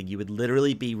everything. You would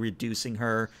literally be reducing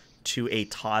her to a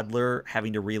toddler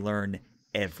having to relearn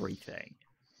everything.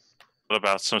 What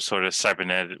about some sort of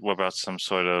cybernetic? What about some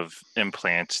sort of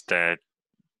implant that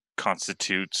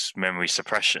constitutes memory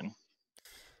suppression?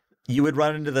 You would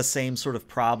run into the same sort of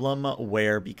problem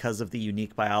where, because of the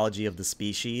unique biology of the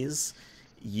species,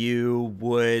 you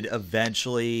would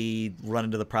eventually run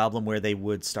into the problem where they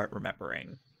would start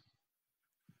remembering.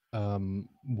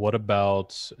 What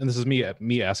about, and this is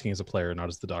me asking as a player, not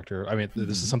as the doctor. I mean,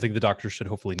 this is something the doctor should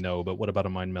hopefully know, but what about a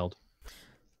mind meld?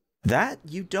 That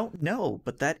you don't know,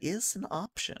 but that is an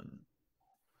option.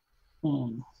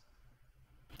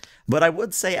 But I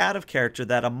would say out of character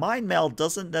that a mind meld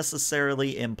doesn't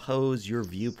necessarily impose your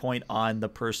viewpoint on the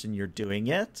person you're doing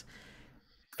it.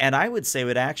 And I would say it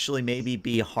would actually maybe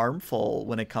be harmful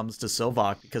when it comes to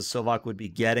Sovok, because Sovok would be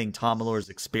getting Tomlor's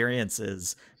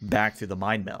experiences back through the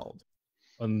mind meld.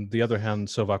 On the other hand,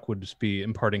 Sovok would just be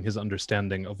imparting his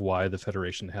understanding of why the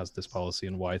Federation has this policy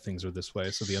and why things are this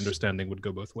way. So the understanding would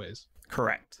go both ways.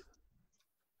 Correct.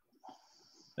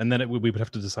 And then we would have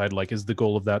to decide, like, is the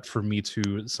goal of that for me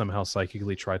to somehow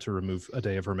psychically try to remove a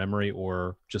day of her memory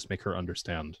or just make her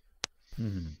understand?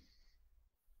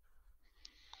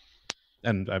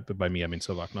 And by me, I mean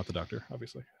Sovok, not the doctor,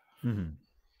 obviously.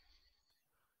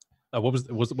 What was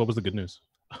the good news?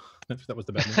 That was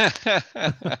the bad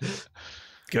news.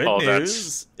 Good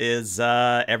news is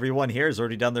everyone here has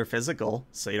already done their physical,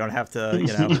 so you don't have to,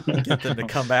 get them to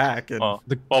come back. And Well,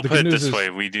 put it this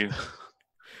way: we do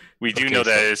know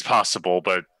that it's possible,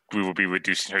 but we will be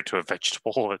reducing her to a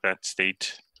vegetable at that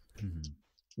state.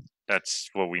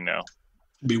 That's what we know.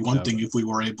 It'd be one thing if we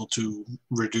were able to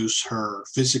reduce her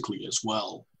physically as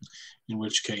well, in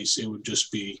which case it would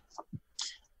just be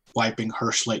wiping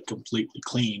her slate completely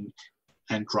clean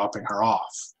and dropping her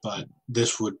off. But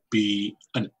this would be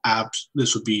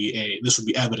this would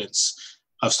be evidence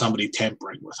of somebody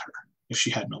tampering with her if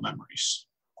she had no memories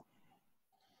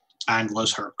and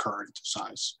was her current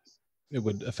size. It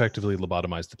would effectively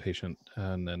lobotomize the patient,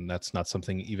 and then that's not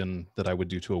something even that I would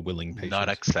do to a willing patient. Not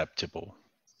acceptable.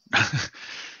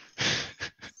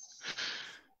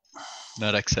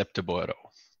 Not acceptable at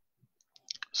all.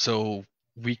 So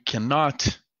we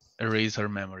cannot erase our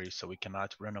memory, so we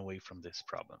cannot run away from this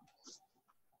problem.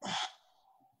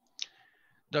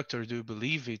 Doctor, do you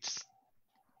believe it's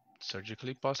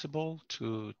surgically possible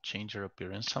to change her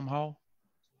appearance somehow?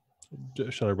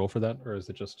 Should I roll for that, or is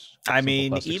it just? I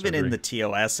mean, even surgery? in the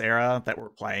TOS era that we're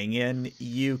playing in,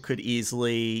 you could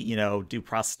easily, do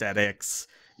prosthetics.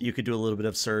 You could do a little bit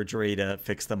of surgery to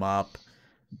fix them up,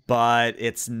 but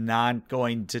it's not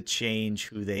going to change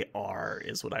who they are,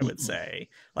 is what I would say.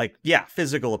 Like, yeah,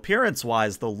 physical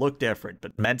appearance-wise, they'll look different,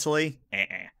 but mentally,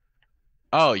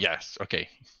 Oh, yes. Okay.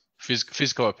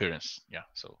 Physical appearance. Yeah,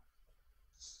 so.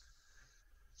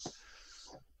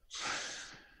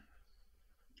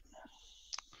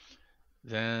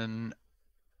 Then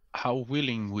how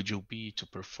willing would you be to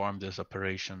perform this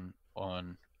operation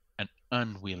on an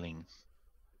unwilling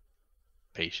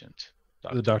patient?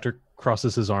 Doctor? The doctor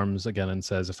crosses his arms again and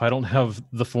says, if I don't have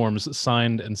the forms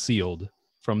signed and sealed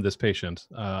from this patient,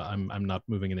 I'm not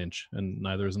moving an inch, and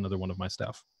neither is another one of my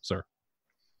staff, sir.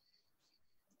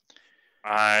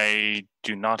 I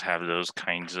do not have those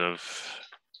kinds of.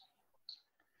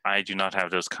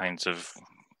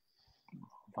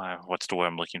 What's the word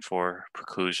I'm looking for?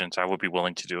 Preclusions. I would be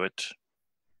willing to do it,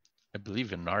 I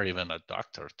believe you're not even a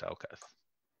doctor, Talcath.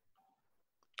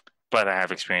 but I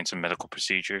have experience in medical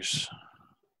procedures.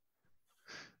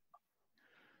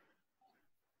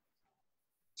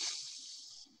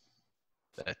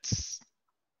 That's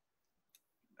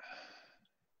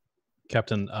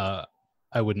Captain, I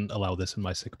wouldn't allow this in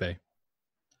my sick bay.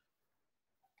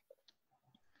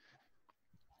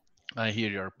 I hear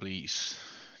your pleas,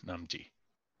 Namdi.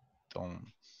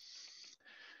 Don't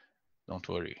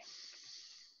worry.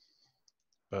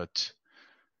 But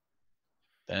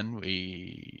then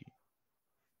we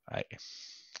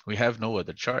have no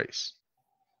other choice.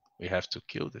 We have to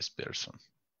kill this person.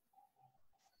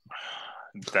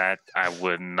 That I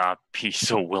would not be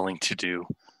so willing to do.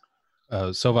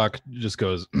 Sovak just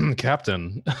goes,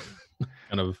 Captain,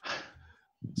 kind of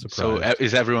surprised. So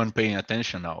is everyone paying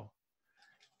attention now?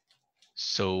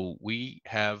 So we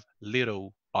have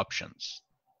little options.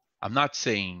 I'm not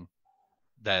saying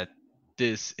that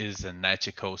this is an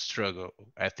ethical struggle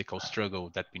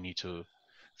that we need to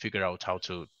figure out how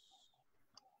to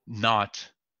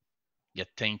not get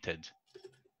tainted.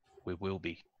 We will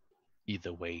be.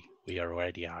 Either way, we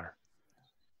already are.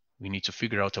 We need to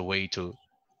figure out a way to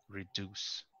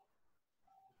reduce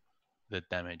the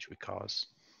damage we cause.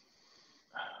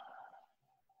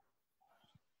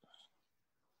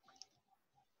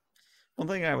 One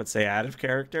thing I would say out of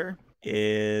character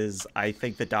is I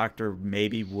think the doctor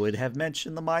maybe would have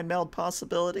mentioned the mind meld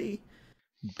possibility,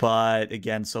 but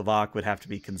again, Sovak would have to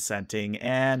be consenting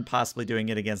and possibly doing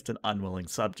it against an unwilling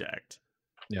subject.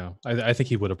 Yeah, I think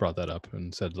he would have brought that up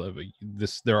and said,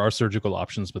 there are surgical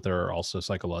options, but there are also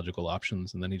psychological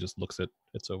options. And then he just looks at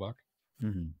Sovak.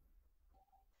 Mm-hmm.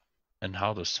 And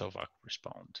how does Sovak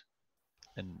respond?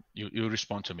 And you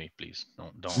respond to me, please.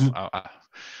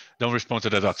 Don't respond to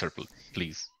the doctor,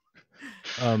 please.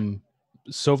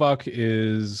 Sovak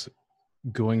is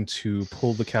going to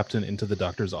pull the captain into the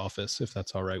doctor's office, if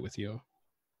that's all right with you.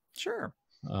 Sure.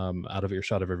 Out of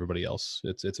earshot of everybody else.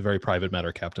 It's a very private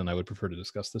matter, Captain. I would prefer to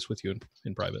discuss this with you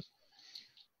in private.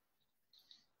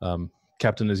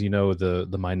 Captain, as you know,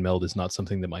 the mind meld is not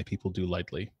something that my people do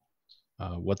lightly.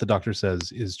 What the doctor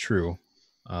says is true.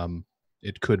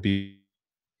 It could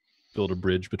build a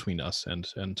bridge between us and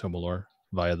Tomolor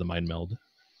via the mind meld.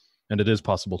 And it is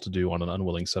possible to do on an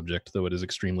unwilling subject, though it is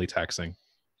extremely taxing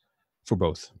for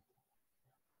both.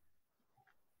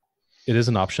 It is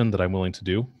an option that I'm willing to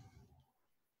do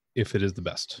if it is the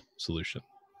best solution.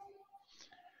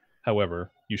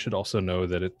 However, you should also know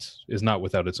that it is not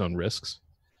without its own risks.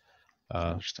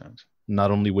 I understand.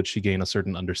 Not only would she gain a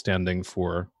certain understanding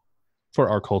for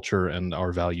our culture and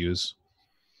our values,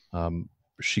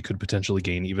 she could potentially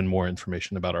gain even more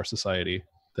information about our society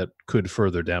that could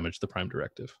further damage the Prime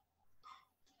Directive.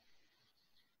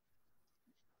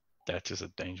 That is a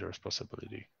dangerous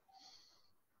possibility.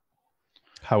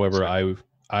 However, I,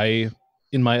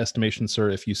 in my estimation, sir,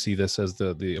 if you see this as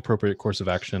the appropriate course of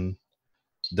action,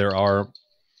 there are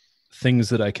things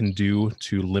that I can do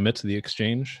to limit the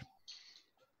exchange,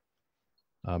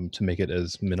 to make it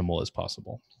as minimal as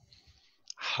possible.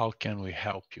 How can we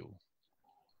help you?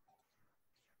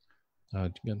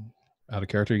 Out of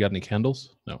character, you got any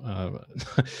candles? No.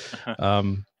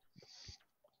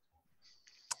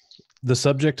 The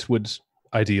subject would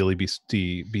ideally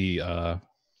be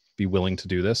willing to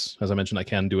do this. As I mentioned, I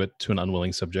can do it to an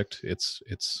unwilling subject. It's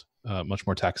much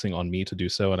more taxing on me to do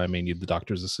so, and I may need the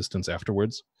doctor's assistance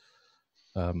afterwards.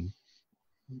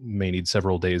 May need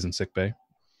several days in sickbay.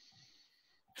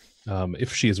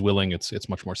 If she is willing, it's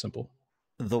much more simple.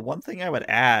 The one thing I would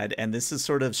add, and this is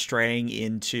sort of straying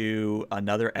into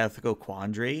another ethical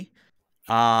quandary,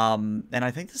 and I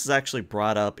think this is actually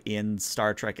brought up in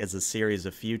Star Trek as a series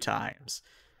a few times,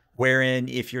 wherein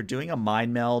if you're doing a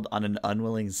mind meld on an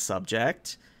unwilling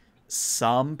subject,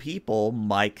 some people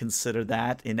might consider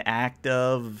that an act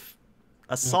of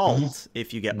assault,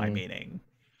 if you get my meaning.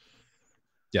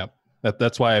 Yeah,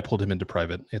 that's why I pulled him into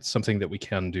private. It's something that we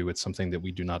can do. It's something that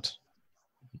we do not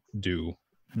do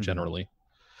generally.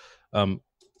 Yeah. I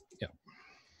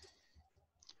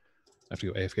have to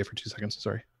go AFK for 2 seconds.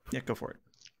 Sorry. Yeah, go for it.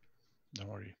 Don't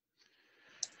worry.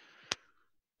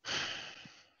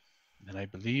 And I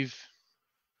believe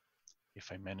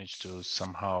if I manage to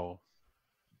somehow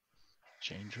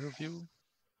change her view,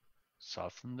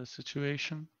 soften the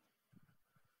situation,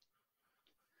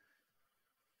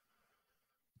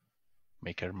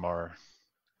 make her more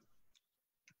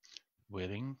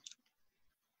willing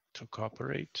to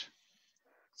cooperate,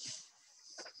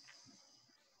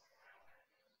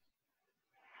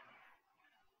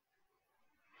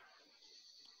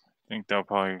 think they'll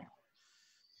probably.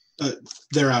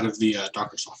 They're out of the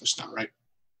doctor's office now, right?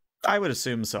 I would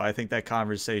assume so. I think that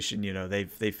conversation,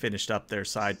 they've finished up their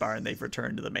sidebar and they've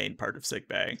returned to the main part of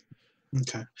sickbay.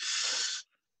 Okay.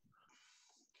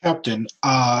 Captain,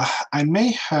 I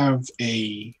may have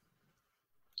a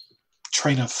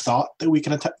train of thought that we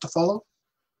can attempt to follow.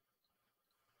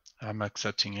 I'm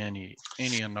accepting any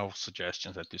and all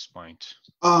suggestions at this point.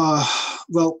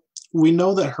 Well, we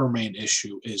know that her main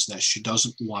issue is that she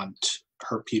doesn't want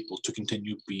her people to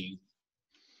continue being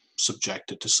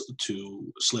subjected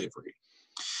to slavery.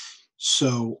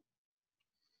 So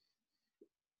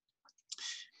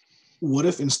what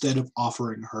if instead of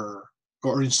offering her,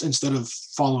 or instead of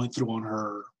following through on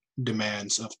her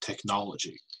demands of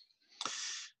technology,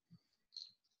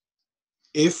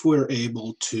 if we're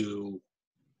able to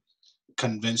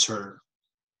convince her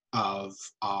of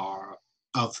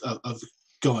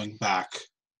going back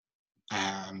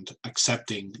and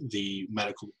accepting the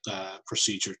medical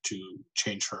procedure to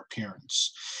change her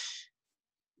appearance,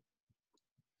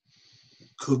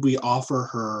 could we offer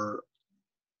her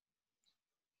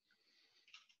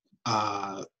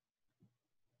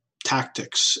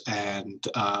tactics and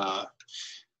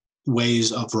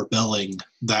ways of rebelling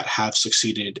that have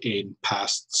succeeded in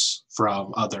pasts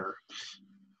from other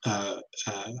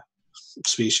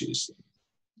species?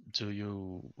 Do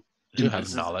you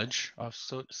have knowledge of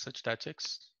such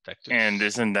tactics? And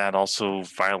isn't that also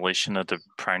violation of the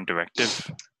Prime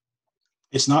Directive?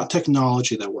 It's not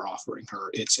technology that we're offering her.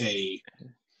 It's a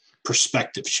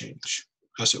perspective change,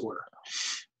 as it were.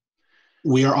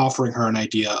 We are offering her an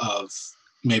idea of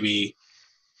maybe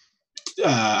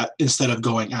instead of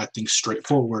going at things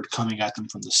straightforward, coming at them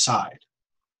from the side.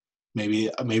 Maybe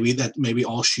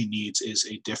all she needs is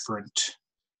a different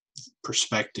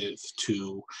perspective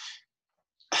to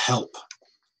help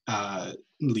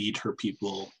lead her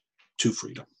people to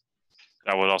freedom.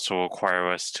 That would also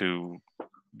require us to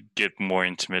get more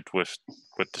intimate with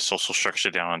the social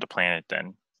structure down on the planet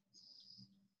then.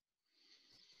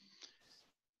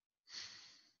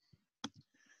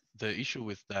 The issue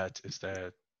with that is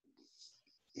that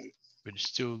we're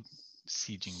still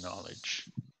seeding knowledge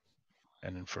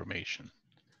and information.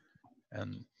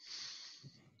 And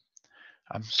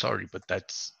I'm sorry, but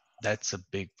that's a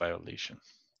big violation.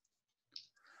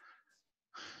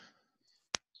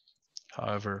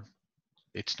 However,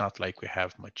 it's not like we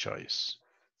have much choice.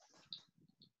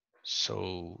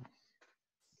 So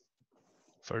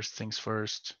first things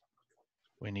first,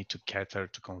 we need to get her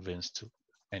to convince to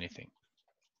anything.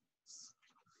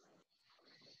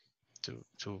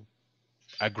 To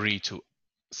agree to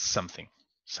something.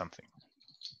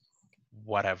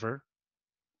 Whatever,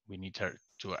 we need her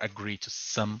to agree to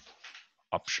some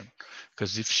option.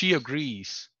 Because if she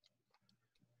agrees,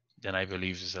 then I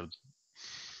believe it's a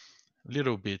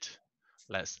little bit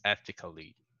less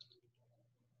ethically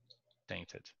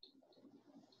tainted.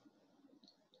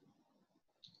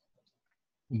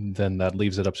 Then that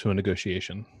leaves it up to a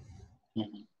negotiation.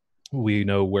 Mhm. We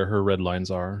know where her red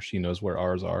lines are. She knows where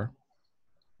ours are.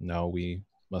 Now we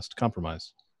must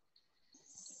compromise.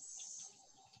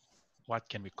 What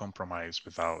can we compromise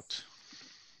without?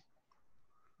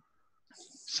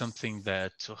 Something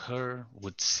that to her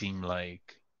would seem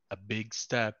like a big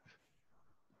step,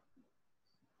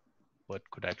 but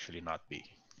could actually not be.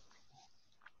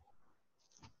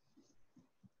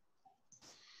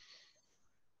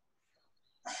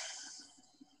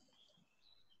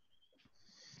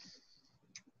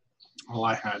 All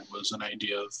I had was an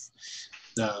idea of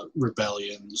the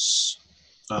rebellions,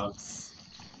 of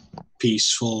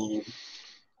peaceful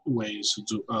ways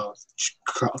of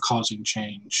causing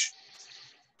change.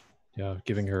 Yeah,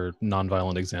 giving her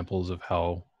nonviolent examples of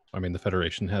how, the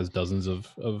Federation has dozens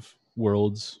of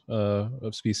worlds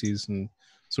of species, and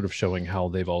sort of showing how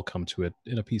they've all come to it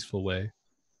in a peaceful way.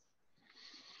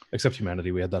 Except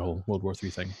humanity, we had that whole World War III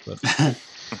thing. But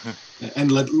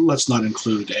And let's not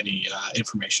include any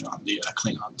information on the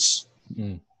Klingons.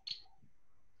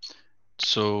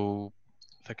 So,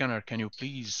 Thakanar, can you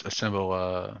please assemble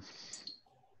a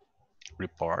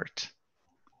report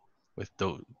with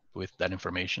that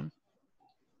information?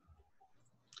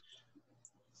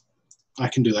 I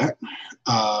can do that.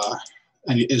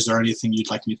 And is there anything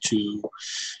you'd like me to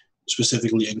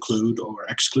specifically include or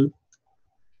exclude?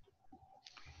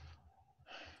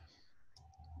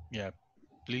 Yeah,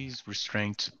 please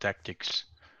restraint tactics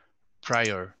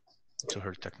prior to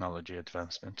her technology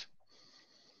advancement.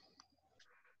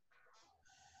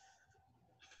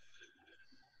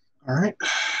 All right.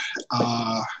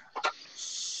 I'm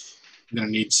going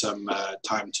to need some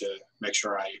time to make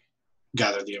sure I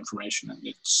gather the information and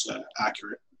it's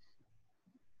accurate.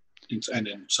 and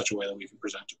in such a way that we can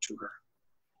present it to her.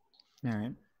 All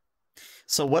right.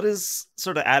 So what is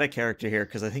sort of out of character here?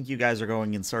 Because I think you guys are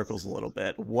going in circles a little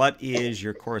bit. What is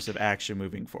your course of action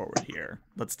moving forward here?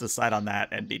 Let's decide on that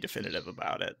and be definitive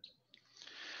about it.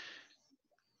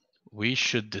 We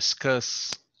should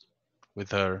discuss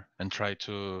with her and try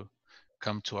to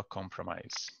come to a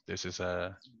compromise. This is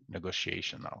a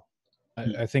negotiation now.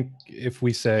 I think if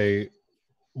we say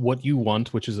what you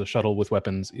want, which is a shuttle with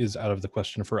weapons, is out of the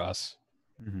question for us.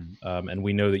 Mm-hmm. And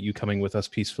we know that you coming with us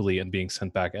peacefully and being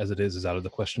sent back as it is out of the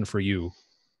question for you.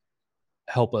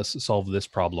 Help us solve this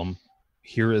problem.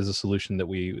 Here is a solution that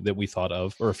we thought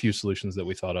of, or a few solutions that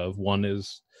we thought of. One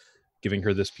is giving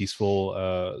her this peaceful,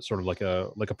 sort of like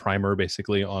a primer,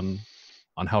 basically on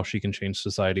how she can change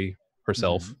society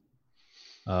herself.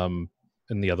 Mm-hmm.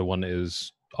 And the other one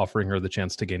is offering her the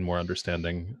chance to gain more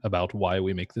understanding about why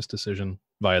we make this decision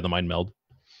via the mind meld.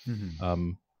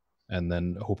 Mm-hmm. And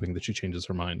then hoping that she changes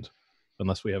her mind,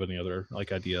 unless we have any other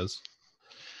like ideas.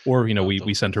 Or, you know,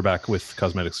 we send her back with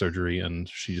cosmetic surgery and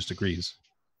she just agrees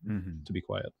to be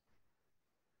quiet.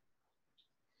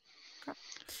 Okay.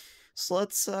 So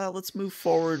let's move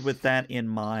forward with that in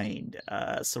mind.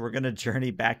 So we're gonna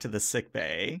journey back to the sick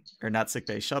bay, or not sick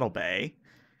bay, shuttle bay.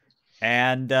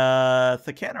 And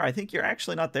Thakander, I think you're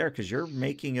actually not there because you're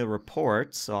making a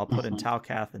report. So I'll put in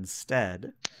Talcath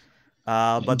instead.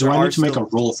 But do I need to make a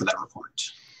roll for that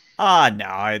report?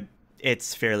 No,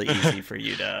 it's fairly easy for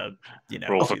you to,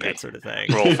 roll do that sort of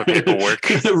thing. Roll for paperwork.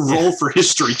 Roll for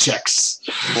history checks.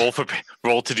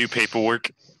 Roll to do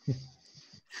paperwork.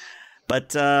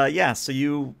 But yeah, so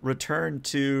you return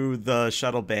to the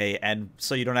shuttle bay, and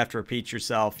so you don't have to repeat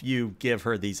yourself, you give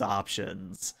her these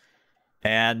options.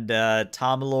 And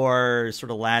Tomalor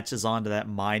sort of latches onto that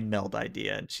mind meld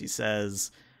idea, and she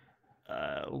says,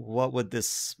 what would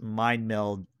this mind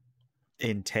meld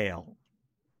entail?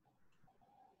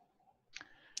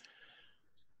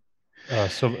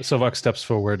 Sovak steps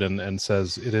forward and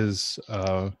says, it is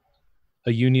a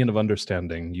union of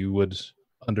understanding. You would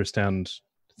understand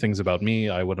things about me,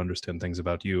 I would understand things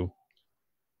about you.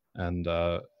 And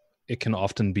it can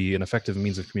often be an effective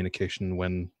means of communication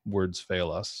when words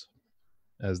fail us,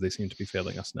 as they seem to be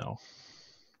failing us now.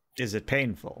 Is it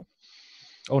painful?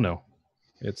 Oh no.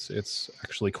 It's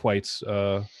actually quite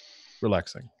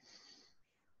relaxing.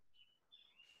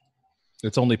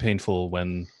 It's only painful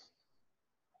when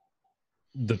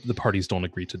the parties don't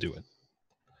agree to do it.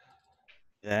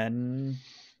 Then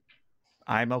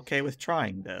I'm okay with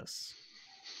trying this.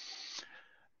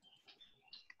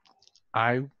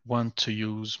 I want to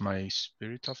use my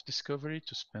Spirit of Discovery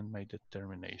to spend my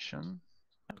determination.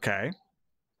 Okay.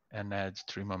 And add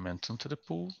 3 momentum to the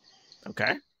pool.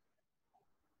 Okay.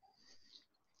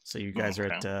 So you guys are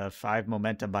at 5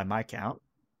 momentum by my count.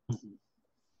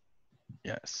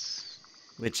 Yes.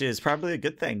 Which is probably a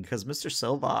good thing, because Mr.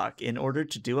 Sovak, in order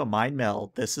to do a mind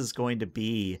meld, this is going to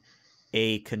be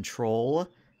a control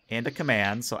and a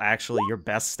command. So actually your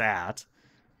best stat.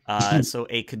 So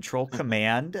a control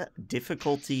command,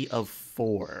 difficulty of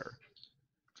 4.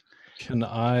 Can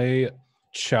I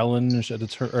challenge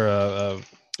a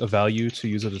value to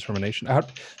use a determination? How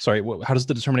does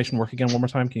the determination work again? One more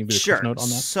time. Can you give a quick note on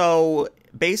that? So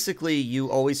basically,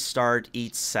 you always start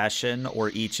each session or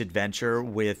each adventure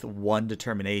with 1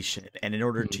 determination, and in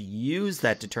order to use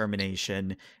that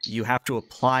determination, you have to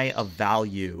apply a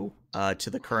value to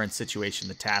the current situation,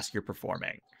 the task you're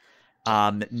performing.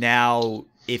 Now,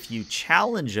 if you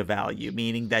challenge a value,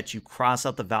 meaning that you cross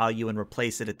out the value and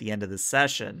replace it at the end of the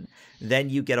session,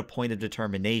 then you get a point of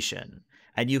determination.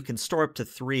 And you can store up to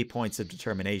 3 points of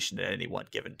determination at any one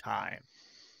given time.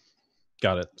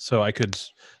 Got it. So I could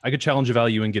challenge a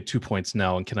value and get 2 points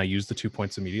now, and can I use the 2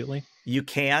 points immediately? You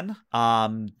can.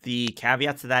 The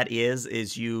caveat to that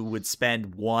is you would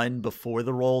spend 1 before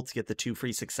the roll to get the 2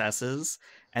 free successes,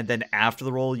 and then after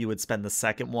the roll, you would spend the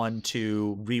second one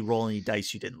to re-roll any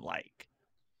dice you didn't like.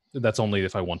 That's only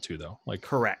if I want to, though.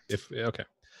 Correct. Okay.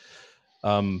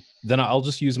 Then I'll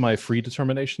just use my free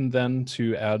determination then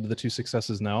to add the 2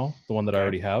 successes now, the one that I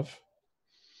already have.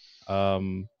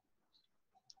 And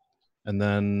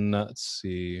then let's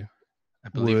see. I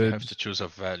believe you have to choose a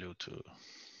value to.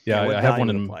 Yeah, I have one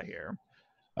in here.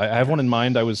 I have one in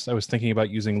mind. I was thinking about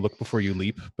using look before you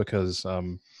leap, because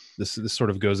this sort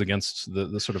of goes against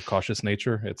the sort of cautious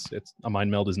nature. It's a mind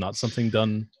meld is not something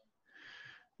done,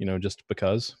 just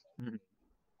because.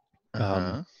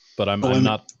 But I'm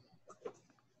not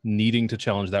needing to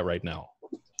challenge that right now.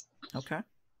 Okay.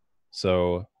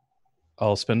 So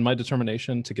I'll spend my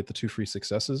determination to get the 2 free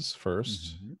successes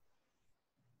first. And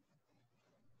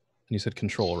you said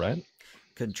control, right?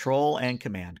 Control and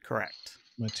command, correct.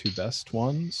 My two best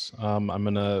ones. I'm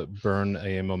gonna burn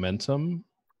a momentum.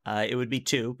 It would be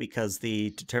 2 because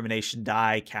the determination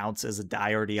die counts as a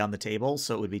die already on the table,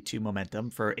 so it would be 2 momentum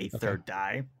for a third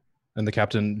die. And the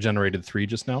captain generated 3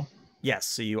 just now? Yes,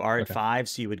 so you are at Okay. 5,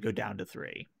 so you would go down to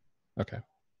 3. Okay.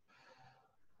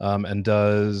 And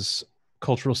does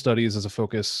cultural studies as a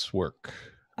focus work?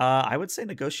 I would say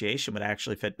negotiation would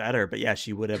actually fit better, but yes,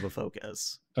 you would have a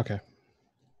focus. Okay.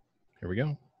 Here we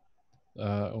go.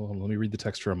 Well, let me read the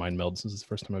text for a mind meld since it's the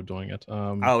first time I'm doing it.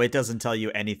 Oh, it doesn't tell you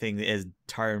anything in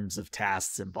terms of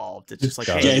tasks involved. It's just like,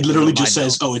 Got hey, Yeah, it literally just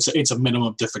mind says, "Oh, it's a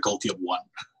minimum difficulty of 1."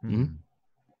 meld. Mhm.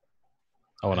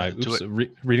 Oh, and I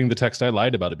Do reading the text, I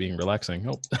lied about it being relaxing.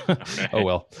 Oh, oh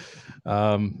well.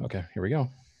 Okay, here we go.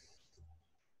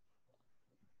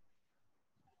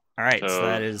 All right, so So-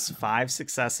 that is 5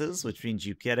 successes, which means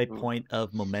you get a point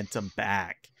of momentum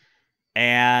back.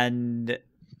 And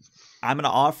I'm going to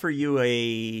offer you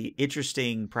a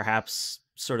interesting, perhaps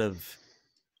sort of,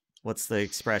 what's the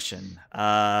expression?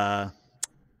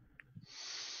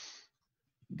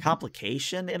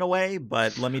 Complication in a way,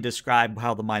 but let me describe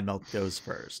how the mind melt goes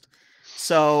first.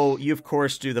 So you, of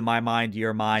course, do the my mind to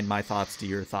your mind, my thoughts to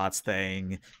your thoughts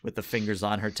thing with the fingers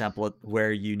on her template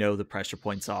where you know the pressure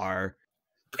points are.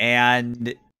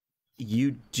 And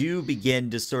you do begin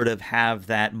to sort of have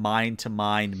that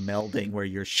mind-to-mind melding where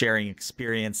you're sharing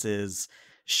experiences,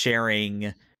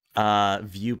 sharing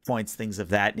viewpoints, things of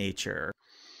that nature.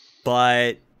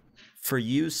 But for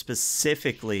you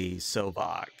specifically,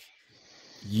 Sovak,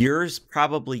 you're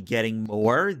probably getting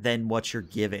more than what you're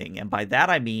giving. And by that,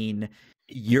 I mean,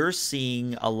 you're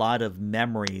seeing a lot of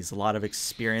memories, a lot of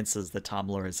experiences that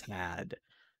Tomlor has had.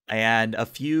 And a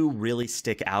few really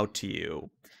stick out to you.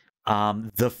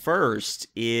 The first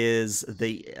is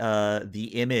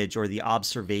the image or the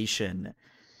observation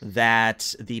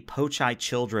that the Pochai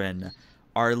children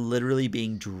are literally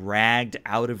being dragged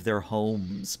out of their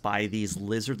homes by these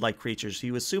lizard-like creatures who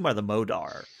you assume are the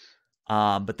Modar.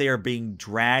 But they are being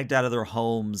dragged out of their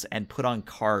homes and put on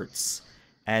carts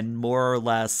and more or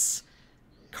less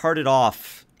carted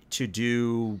off to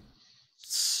do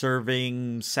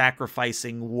serving,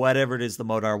 sacrificing, whatever it is the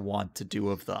Modar want to do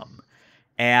of them.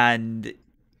 And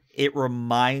it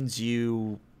reminds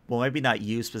you, well, maybe not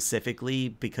you specifically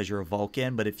because you're a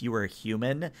Vulcan, but if you were a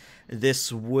human,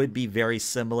 this would be very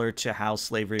similar to how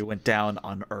slavery went down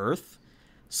on Earth.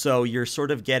 So you're sort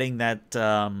of getting that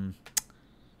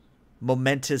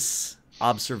momentous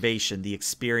observation, the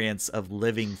experience of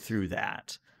living through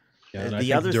that. Yeah, and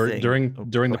The I other think thing during oh,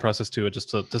 the go ahead. process too, just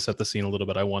to set the scene a little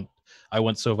bit, I want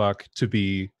Sovak to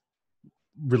be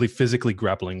really physically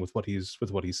grappling with what he's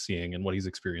seeing and what he's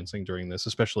experiencing during this,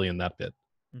 especially in that bit.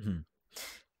 Mm-hmm.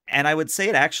 And I would say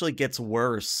it actually gets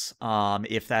worse,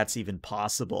 if that's even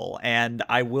possible. And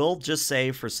I will just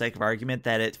say, for sake of argument,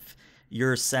 that if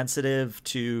you're sensitive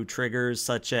to triggers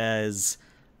such as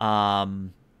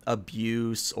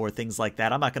abuse or things like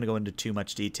that, I'm not going to go into too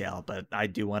much detail, but I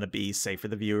do want to be safe for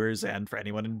the viewers and for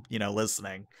anyone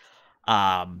listening.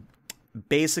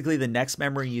 Basically, the next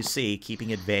memory you see,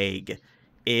 keeping it vague,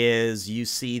 is you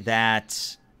see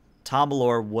that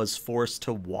Tomlor was forced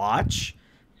to watch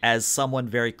as someone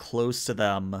very close to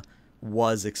them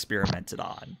was experimented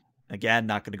on. Again,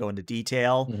 not going to go into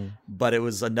detail, but it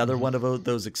was another one of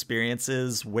those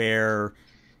experiences where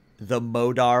the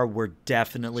Modar were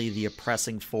definitely the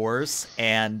oppressing force,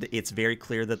 and it's very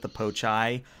clear that the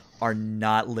Pochai are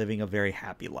not living a very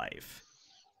happy life.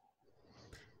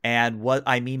 And what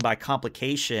I mean by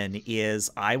complication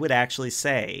is I would actually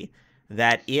say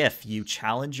that if you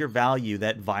challenge your value,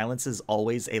 that violence is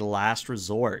always a last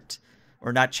resort.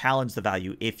 Or not challenge the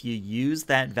value. If you use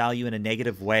that value in a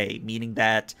negative way, meaning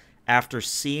that after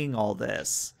seeing all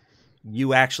this,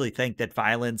 you actually think that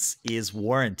violence is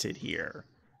warranted here,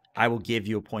 I will give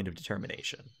you a point of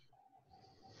determination.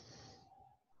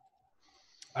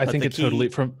 I But think the it totally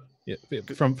key-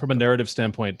 from a narrative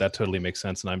standpoint, that totally makes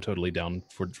sense, and I'm totally down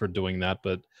for doing that.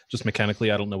 But just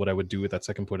mechanically, I don't know what I would do with that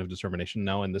second point of determination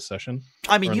now in this session.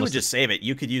 I mean, you would just save it.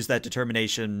 You could use that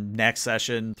determination next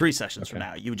session, 3 sessions from Okay.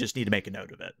 now. You would just need to make a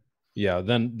note of it. Yeah,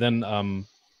 then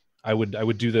I would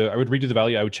redo the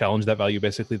value. I would challenge that value.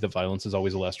 Basically, the violence is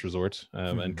always a last resort,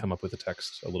 and come up with a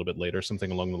text a little bit later,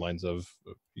 something along the lines of,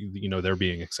 there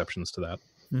being exceptions to that.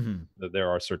 That there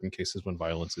are certain cases when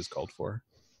violence is called for,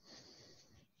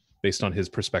 based on his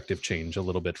perspective change a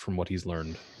little bit from what he's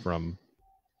learned from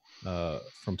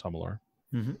Tomlor.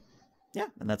 Yeah,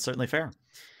 and that's certainly fair.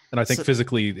 And I think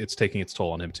physically, it's taking its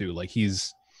toll on him too. Like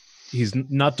he's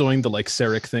not doing the like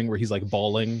Sarek thing where he's like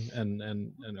bawling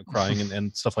and crying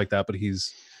and stuff like that, but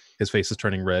his face is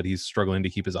turning red. He's struggling to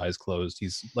keep his eyes closed.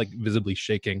 He's like visibly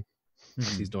shaking.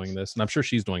 as he's doing this, and I'm sure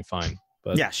she's doing fine.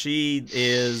 But Yeah, she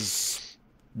is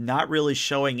not really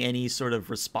showing any sort of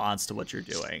response to what you're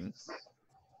doing.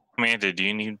 Amanda, do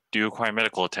you require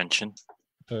medical attention?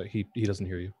 he doesn't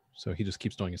hear you, so he just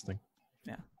keeps doing his thing.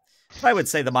 Yeah. But I would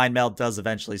say the mind meld does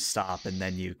eventually stop, and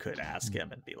then you could ask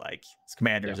him and be like,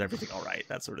 Commander, is everything all right?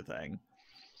 That sort of thing.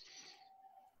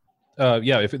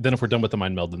 Yeah, if we're done with the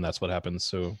mind meld, then that's what happens.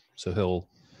 So he'll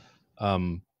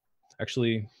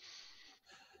actually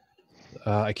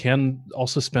I can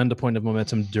also spend a point of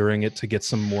momentum during it to get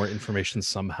some more information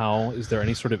somehow. Is there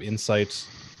any sort of insight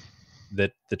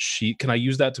that she can I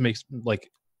use that to make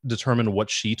determine what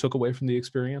she took away from the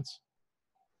experience?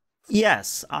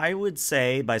 Yes, I would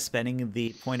say by spending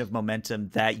the point of momentum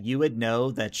that you would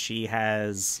know that she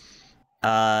has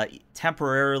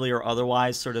temporarily or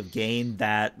otherwise sort of gained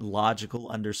that logical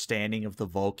understanding of the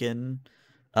Vulcan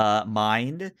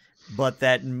mind, but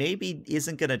that maybe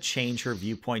isn't going to change her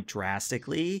viewpoint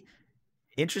drastically.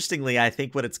 Interestingly, I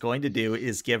think what it's going to do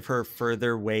is give her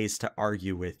further ways to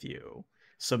argue with you.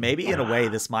 So maybe in a way,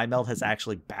 this mind meld has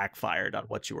actually backfired on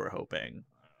what you were hoping.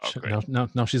 Okay.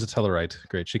 Now she's a Tellarite.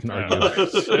 Great, she can argue.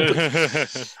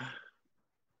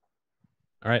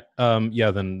 All right. Yeah.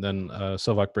 Then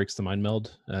Sovok breaks the mind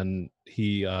meld, and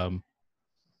he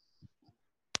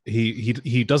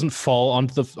doesn't fall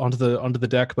onto the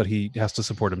deck, but he has to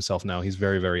support himself now. He's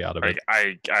very, very out of it.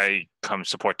 I come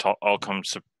support. I'll come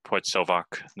support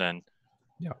Sovok then.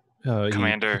 Yeah.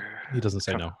 Commander. He doesn't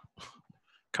say no.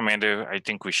 Commander, I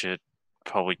think we should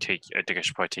probably take. I think I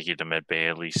should probably take you to med bay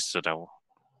at least, so that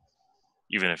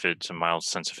even if it's a mild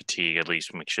sense of fatigue, at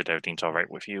least make sure that everything's all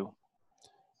right with you.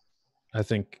 I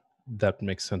think that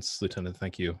makes sense, Lieutenant.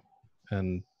 Thank you.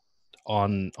 And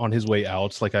on his way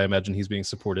out, I imagine he's being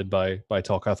supported by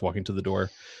Talkoth walking to the door.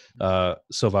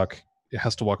 Sovok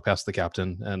has to walk past the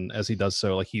captain, and as he does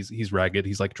so, he's ragged.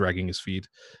 He's dragging his feet,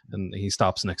 and he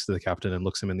stops next to the captain and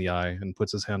looks him in the eye and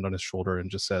puts his hand on his shoulder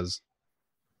and just says,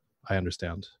 "I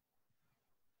understand,"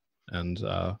 and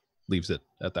leaves it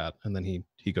at that. And then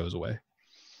he goes away.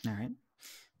 All right.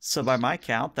 So by my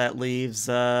count, that leaves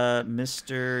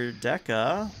Mr.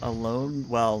 Deca alone,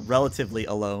 well, relatively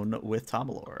alone with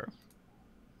Tomalor.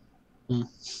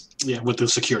 Yeah, with the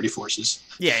security forces.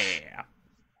 Yeah.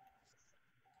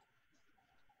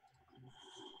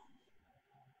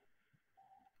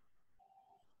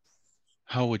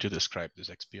 How would you describe this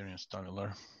experience,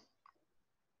 Tomalor?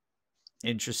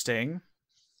 Interesting.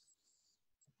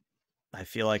 I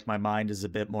feel like my mind is a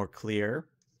bit more clear.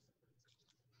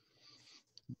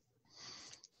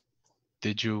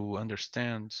 Did you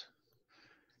understand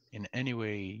in any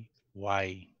way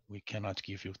why we cannot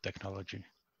give you technology?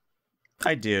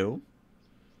 I do.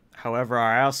 However,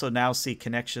 I also now see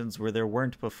connections where there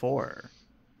weren't before.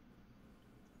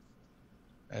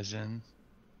 As in?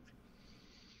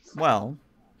 Well,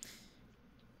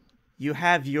 you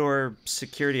have your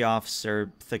security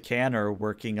officer, Thakaner,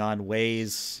 working on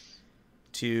ways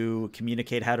to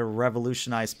communicate how to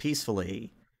revolutionize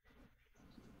peacefully.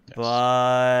 Yes.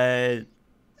 But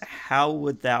how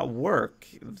would that work?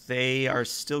 They are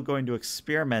still going to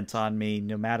experiment on me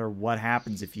no matter what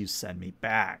happens if you send me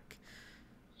back.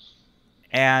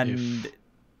 And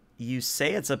you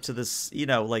say it's up to this,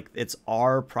 it's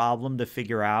our problem to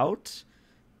figure out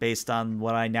based on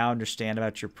what I now understand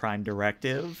about your Prime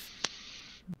Directive.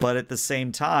 But at the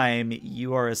same time,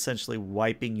 you are essentially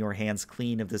wiping your hands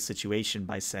clean of the situation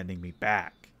by sending me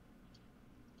back.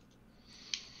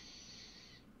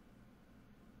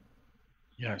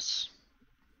 Yes,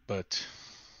 but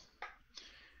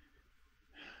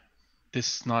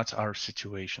this is not our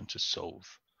situation to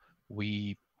solve.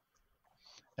 We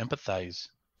empathize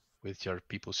with your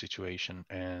people's situation,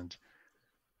 and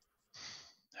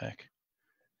heck,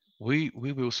 we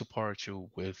will support you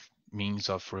with means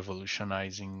of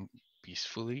revolutionizing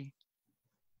peacefully,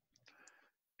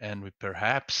 and we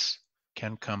perhaps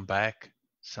can come back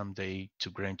someday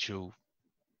to grant you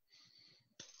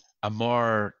a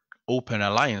more open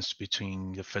alliance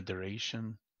between the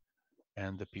Federation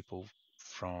and the people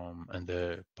and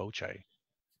the Pochai.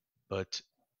 But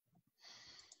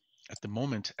at the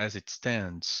moment, as it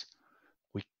stands,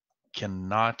 we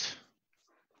cannot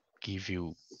give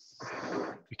you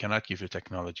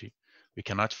technology. We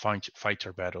cannot fight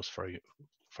our battles for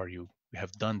you. We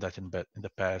have done that in the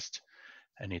past,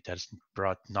 and it has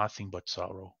brought nothing but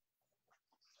sorrow.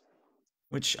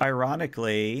 Which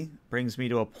ironically brings me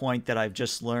to a point that I've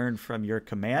just learned from your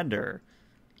commander.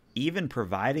 Even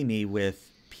providing me with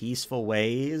peaceful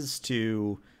ways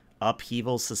to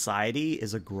upheaval society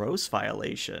is a gross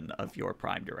violation of your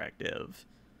Prime Directive.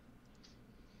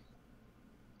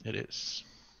 It is.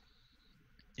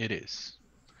 It is.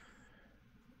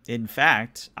 In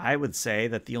fact, I would say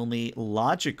that the only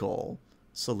logical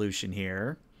solution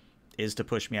here is to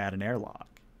push me out an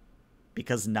airlock,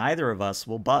 because neither of us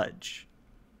will budge.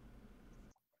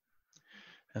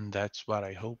 And that's what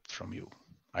I hoped from you.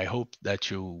 I hoped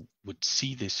that you would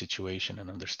see this situation and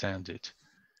understand it.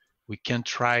 We can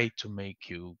try to make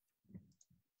you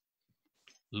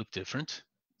look different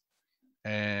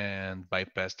and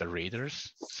bypass the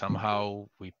raiders. Somehow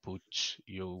we put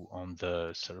you on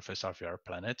the surface of your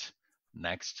planet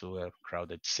next to a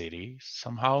crowded city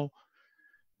somehow,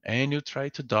 and you try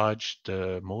to dodge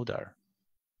the Modar.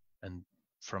 And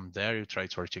from there you try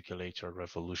to articulate your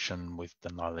revolution with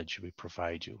the knowledge we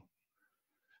provide you.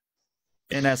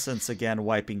 In essence, again,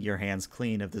 wiping your hands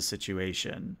clean of the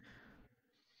situation.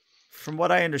 From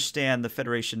what I understand, the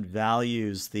Federation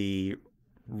values the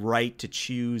right to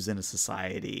choose in a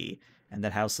society, and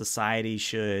that how society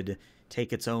should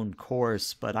take its own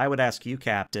course. But I would ask you,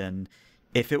 Captain,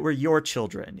 if it were your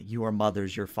children, your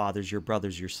mothers, your fathers, your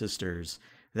brothers, your sisters,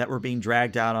 that were being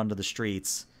dragged out onto the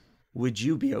streets, would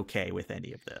you be okay with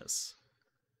any of this?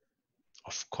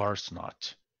 Of course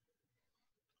not.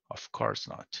 Of course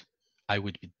not. I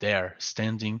would be there,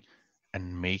 standing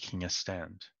and making a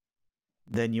stand.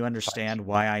 Then you understand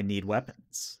why I need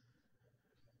weapons.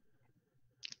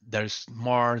 There's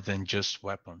more than just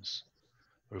weapons.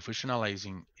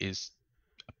 Revolutionizing is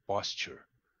a posture.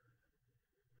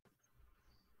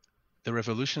 The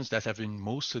revolutions that have been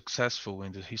most successful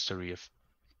in the history of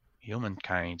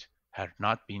humankind have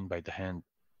not been by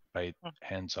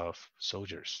hands of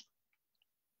soldiers.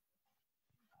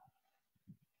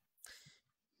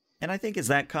 And I think as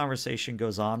that conversation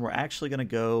goes on, we're actually going to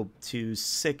go to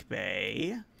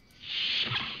sickbay,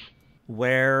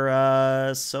 where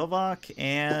Sovok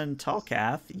and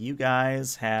Talkath, you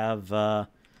guys have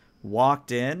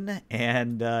walked in,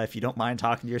 and if you don't mind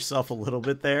talking to yourself a little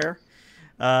bit there,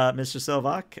 Mr.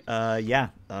 Sovok,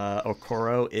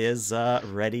 Okoro is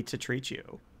ready to treat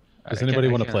you. Does anybody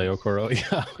want to play Okoro?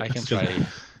 Yeah, I can try.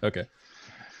 Okay.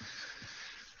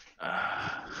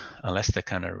 Unless they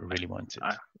kind of really want it.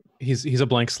 He's a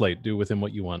blank slate. Do with him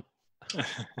what you want.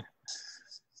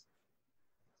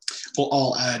 We'll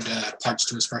all add parts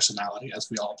to his personality as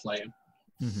we all play him.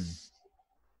 Mm-hmm.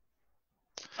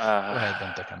 Go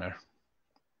ahead, Dr.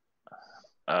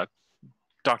 Connor.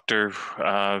 Doctor,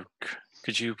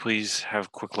 could you please have a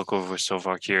quick look over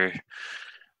Sovok here? I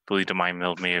believe the mind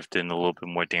meld may have done a little bit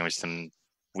more damage than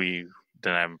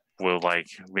I will like.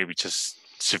 Maybe just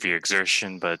severe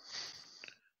exertion, but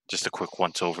just a quick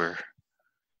once over.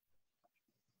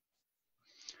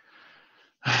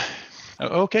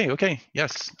 Okay.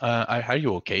 Yes. Are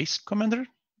you okay, Commander?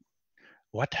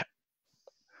 What?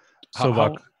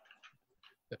 Sovok.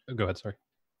 Go ahead. Sorry.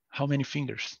 How many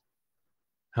fingers?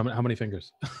 How many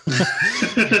fingers?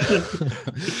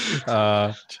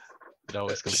 It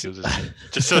always confuses me.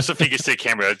 Just show some fingers to the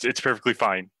camera. It's perfectly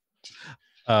fine.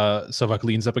 Sovok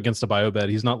leans up against a biobed.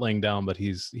 He's not laying down, but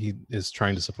he is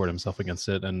trying to support himself against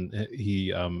it, and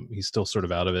he's still sort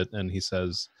of out of it. And he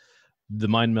says, "The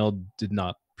mind meld did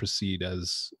not proceed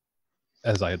as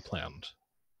I had planned."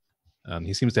 And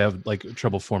he seems to have like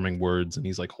trouble forming words, and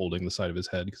he's like holding the side of his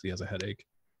head because he has a headache.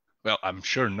 Well, I'm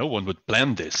sure no one would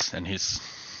plan this, and he's.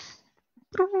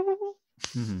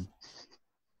 Mm-hmm.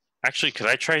 Actually, could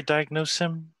I try to diagnose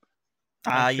him?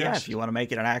 Yeah, if you want to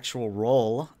make it an actual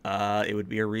roll, it would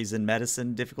be a reason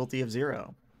medicine difficulty of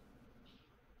 0.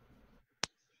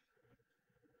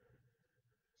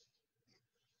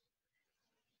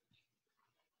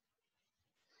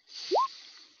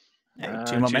 Hey,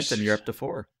 2 momentum, you're up to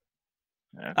 4.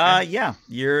 Okay. Yeah,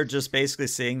 you're just basically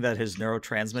seeing that his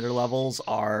neurotransmitter levels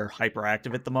are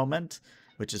hyperactive at the moment,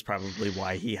 which is probably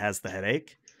why he has the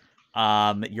headache.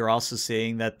 You're also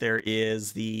seeing that there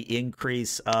is the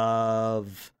increase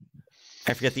of,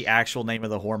 I forget the actual name of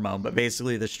the hormone, but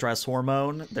basically the stress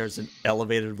hormone. There's an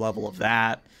elevated level of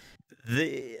that.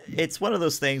 It's one of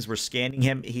those things where scanning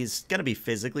him, he's going to be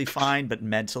physically fine, but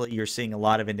mentally you're seeing a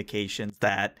lot of indications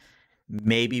that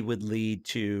maybe would lead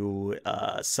to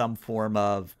some form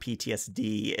of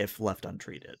PTSD if left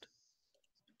untreated.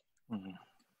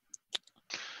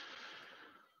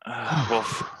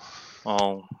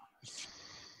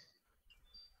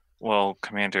 Well,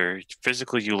 Commander,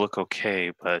 physically you look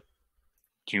okay, but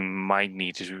we might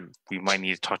need to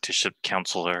talk to ship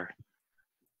counselor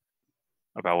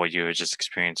about what you had just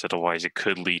experienced. Otherwise, it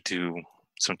could lead to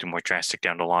something more drastic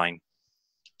down the line.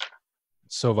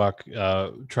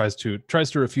 Sovok tries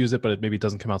to refuse it, but it maybe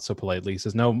doesn't come out so politely. He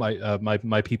says, "No,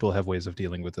 my people have ways of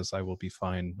dealing with this. I will be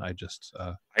fine. I just."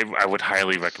 I would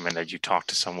highly recommend that you talk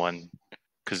to someone,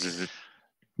 because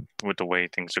with the way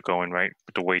things are going, right?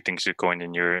 With the way things are going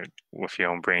with your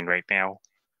own brain right now.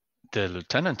 The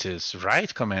lieutenant is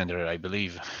right, Commander, I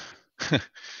believe.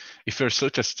 If you're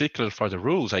such a stickler for the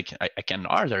rules, I can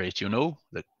order it, you know?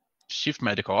 The chief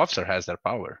medical officer has that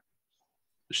power.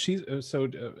 She's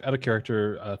out of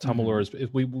character. Tomalor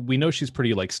is. We know she's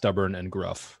pretty like stubborn and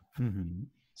gruff. Mm-hmm.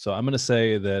 So I'm going to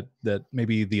say that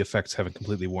maybe the effects haven't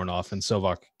completely worn off, and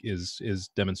Sovok is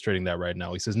demonstrating that right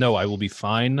now. He says, "No, I will be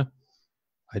fine.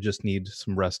 I just need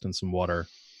some rest and some water,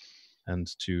 and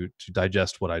to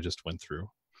digest what I just went through."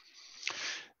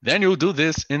 Then you'll do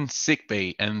this in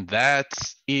sickbay, and that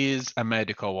is a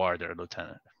medical order,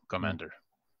 Lieutenant Commander.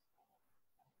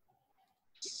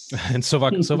 And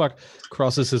Sovok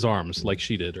crosses his arms like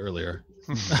she did earlier,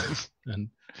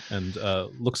 and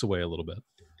looks away a little bit.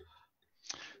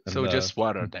 And, so just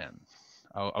water then.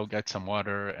 I'll get some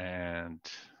water and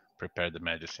prepare the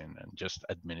medicine and just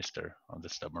administer on the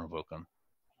stubborn Vulcan.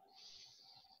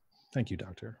 Thank you,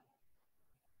 Doctor.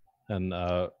 And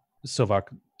Sovok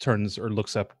turns or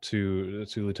looks up to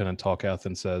Lieutenant Talkath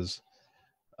and says,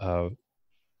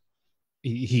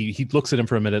 he looks at him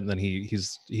for a minute, and then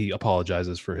he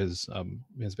apologizes for his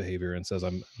behavior and says,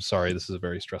 "I'm sorry. This is a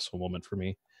very stressful moment for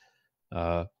me.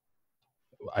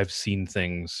 I've seen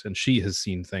things, and she has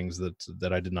seen things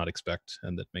that I did not expect,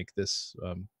 and that make this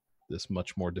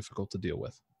much more difficult to deal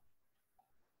with.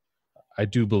 I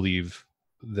do believe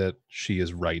that she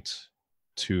is right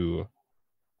to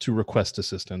request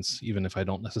assistance, even if I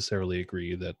don't necessarily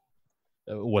agree that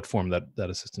what form that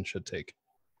assistance should take.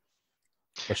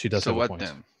 But she does have a point." So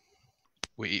what then?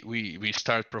 We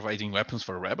start providing weapons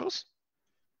for rebels?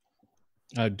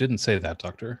 I didn't say that,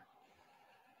 Doctor.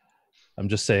 I'm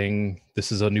just saying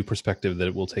this is a new perspective that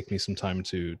it will take me some time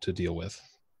to deal with.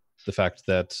 The fact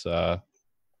that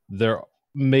there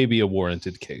may be a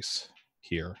warranted case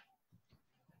here.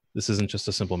 This isn't just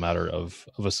a simple matter of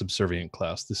a subservient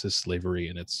class. This is slavery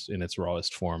in its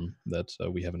rawest form that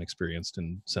we haven't experienced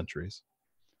in centuries.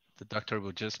 The doctor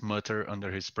will just mutter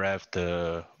under his breath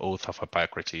the oath of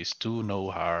Hippocrates: "Do no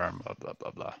harm," blah, blah,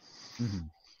 blah, blah. Mm-hmm.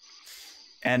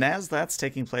 And as that's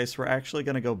taking place, we're actually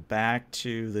going to go back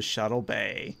to the shuttle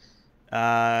bay.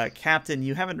 Captain,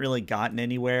 you haven't really gotten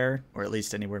anywhere, or at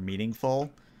least anywhere meaningful,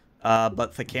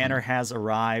 but Thakander has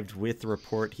arrived with the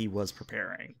report he was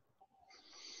preparing.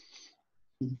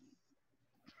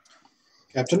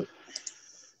 Captain?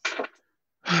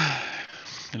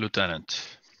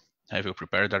 Lieutenant, have you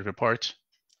prepared that report?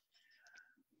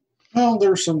 Well,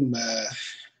 there's some...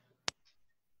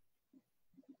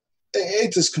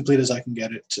 it's as complete as I can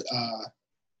get it.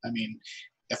 I mean,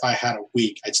 if I had a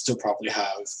week, I'd still probably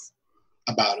have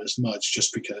about as much,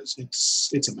 just because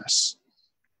it's a mess.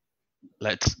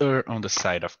 Let's err on the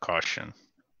side of caution.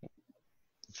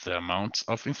 The amount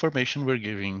of information we're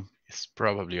giving is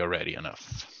probably already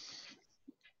enough.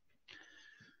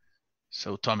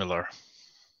 So, Tomilar,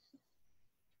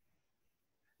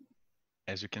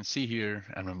 as you can see here,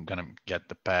 and I'm gonna get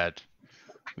the pad,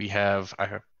 we have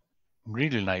a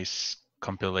really nice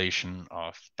compilation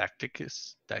of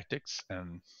tactics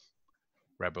and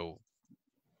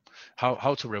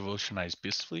how to revolutionize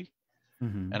peacefully.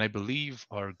 Mm-hmm. And I believe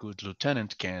our good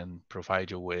lieutenant can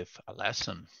provide you with a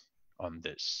lesson on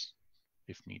this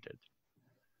if needed.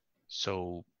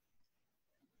 So,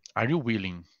 are you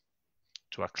willing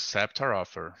to accept our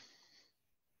offer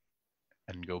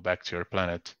and go back to your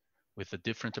planet with a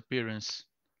different appearance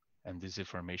and this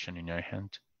information in your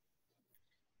hand?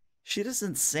 She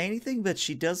doesn't say anything, but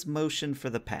she does motion for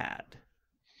the pad.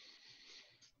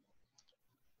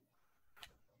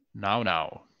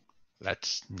 Now,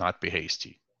 let's not be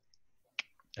hasty.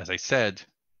 As I said,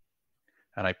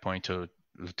 and I point to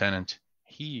Lieutenant,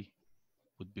 he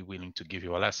would be willing to give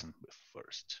you a lesson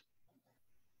first.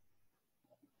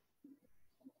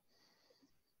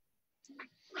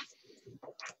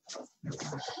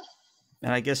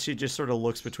 And I guess she just sort of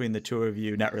looks between the two of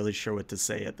you, not really sure what to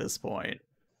say at this point.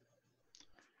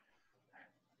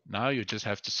 Now you just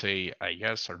have to say a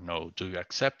yes or no. Do you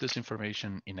accept this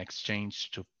information in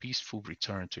exchange to peaceful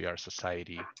return to your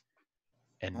society?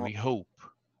 And we hope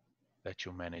that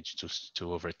you manage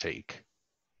to overtake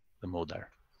the Modar.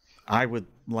 I would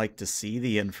like to see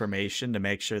the information to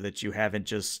make sure that you haven't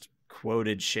just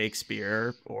quoted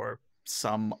Shakespeare or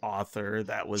some author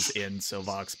that was in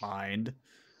Sovok's mind.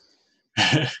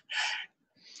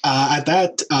 At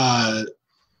that,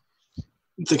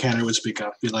 the Canner would speak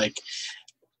up, be like,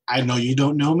 "I know you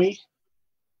don't know me,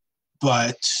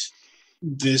 but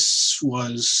this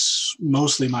was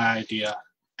mostly my idea,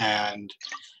 and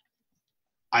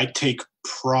I take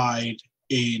pride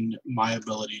in my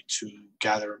ability to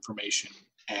gather information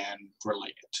and relay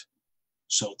it.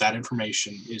 So that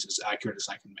information is as accurate as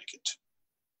I can make it.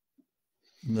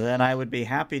 Then I would be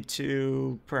happy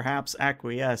to perhaps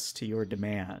acquiesce to your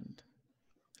demand.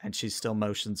 And she still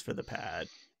motions for the pad.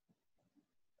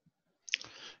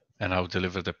 And I'll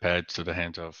deliver the pad to the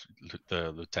hand of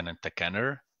the Lieutenant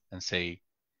Takaner and say,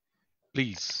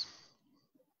 please,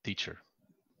 teacher.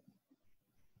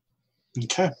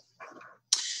 Okay.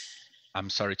 I'm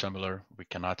sorry, Tumblr, we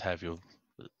cannot have you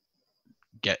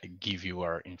give you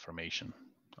our information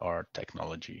or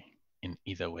technology in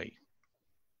either way.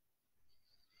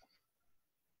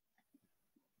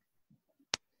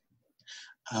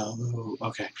 Oh,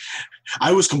 okay.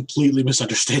 I was completely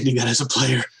misunderstanding that as a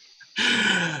player.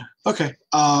 Okay.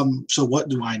 So what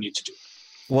do I need to do?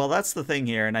 Well, that's the thing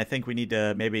here, and I think we need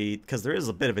to maybe, because there is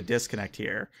a bit of a disconnect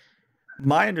here.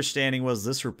 My understanding was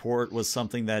this report was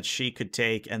something that she could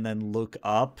take and then look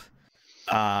up,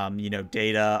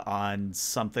 data on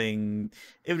something.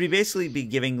 It would basically be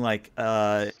giving like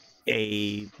a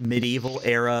medieval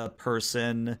era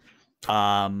person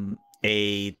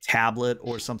a tablet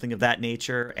or something of that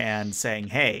nature and saying,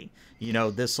 hey,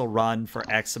 this will run for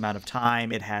X amount of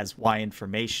time. It has Y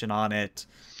information on it.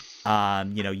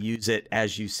 Use it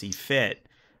as you see fit.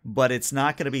 But it's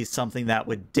not going to be something that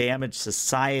would damage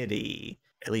society,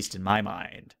 at least in my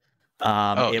mind.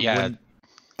 Yeah.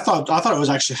 I thought it was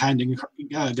actually going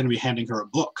to be handing her a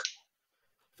book.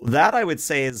 That I would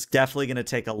say is definitely going to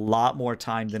take a lot more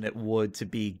time than it would to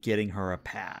be getting her a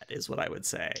pad, is what I would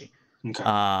say.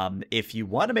 Okay. If you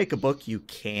want to make a book, you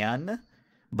can,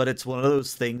 but it's one of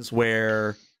those things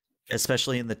where,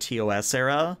 especially in the TOS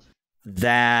era,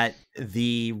 that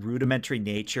the rudimentary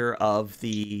nature of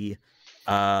the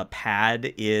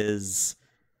pad is,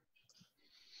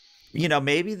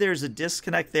 maybe there's a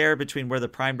disconnect there between where the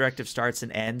Prime Directive starts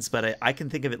and ends, but I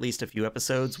can think of at least a few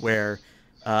episodes where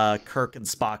Kirk and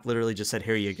Spock literally just said,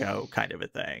 here you go, kind of a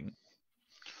thing.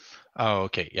 Oh,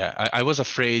 okay. Yeah, I was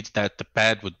afraid that the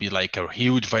pad would be like a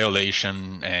huge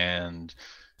violation and...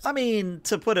 I mean,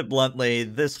 to put it bluntly,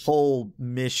 this whole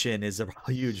mission is a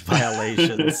huge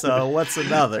violation. So what's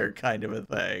another kind of a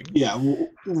thing? Yeah,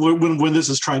 when this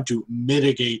is trying to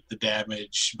mitigate the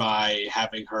damage by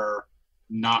having her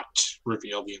not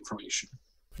reveal the information.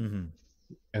 Mm-hmm.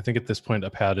 I think at this point,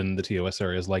 a pad in the TOS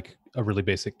area is like a really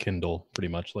basic Kindle, pretty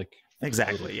much like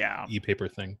exactly, yeah, e-paper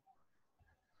thing.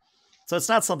 So it's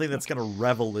not something that's going to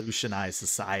revolutionize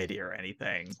society or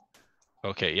anything.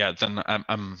 Okay, yeah, then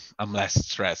I'm less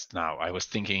stressed now. I was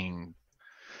thinking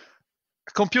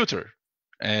a computer,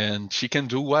 and she can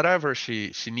do whatever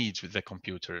she needs with the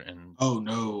computer. And oh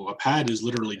no, a pad is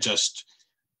literally just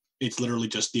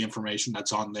the information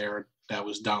that's on there that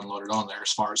was downloaded on there,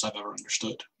 as far as I've ever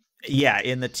understood. Yeah,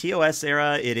 in the TOS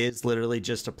era, it is literally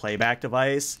just a playback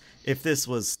device. If this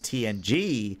was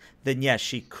TNG, then yes,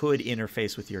 she could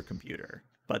interface with your computer.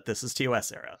 But this is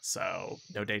TOS era, so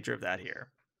no danger of that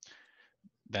here.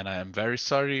 Then I am very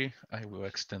sorry. I will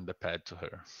extend the pad to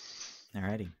her.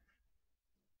 Alrighty.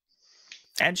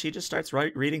 And she just starts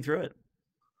reading through it.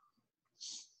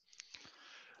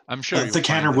 I'm sure the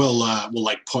canner will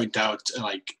like point out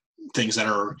like things that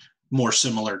are more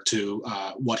similar to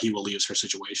what he will use her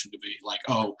situation to be. Like,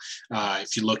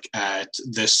 if you look at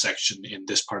this section in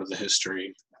this part of the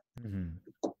history.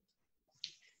 Mm-hmm.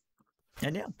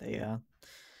 And yeah,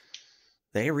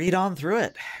 they read on through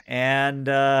it. And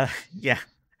yeah,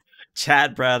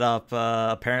 Chad brought up,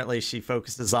 apparently she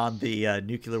focuses on the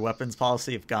nuclear weapons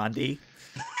policy of Gandhi.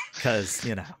 Because,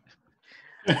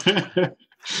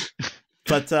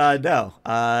 But no,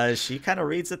 she kind of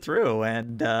reads it through,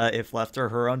 and if left to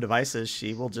her own devices,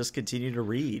 she will just continue to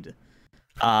read.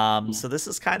 So this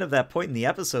is kind of that point in the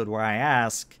episode where I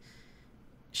ask,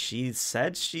 she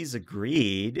said she's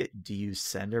agreed. Do you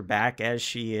send her back as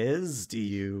she is? Do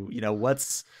you,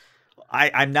 what's...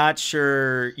 I'm not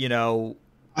sure,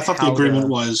 I thought the agreement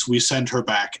was we send her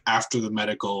back after the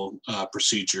medical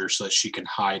procedure so that she can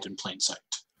hide in plain sight.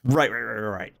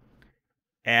 Right.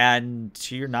 And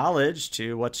to your knowledge,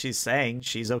 to what she's saying,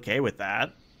 she's okay with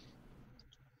that.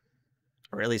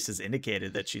 Or at least has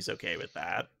indicated that she's okay with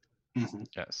that. Mm-hmm.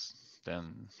 Yes.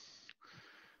 Then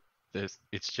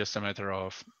it's just a matter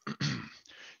of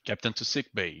Captain to sick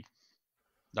bay.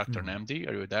 Dr. Namdi,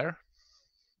 are you there?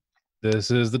 This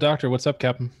is the doctor. What's up,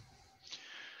 Captain?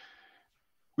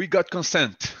 We got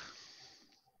consent.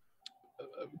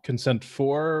 Consent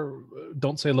for?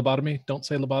 Don't say lobotomy. Don't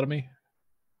say lobotomy.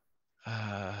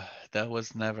 That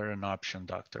was never an option,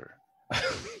 doctor.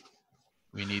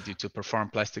 We need you to perform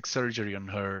plastic surgery on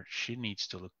her. She needs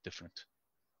to look different.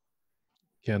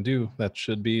 Can do. That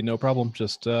should be no problem.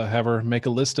 Just have her make a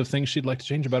list of things she'd like to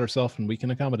change about herself, and we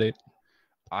can accommodate.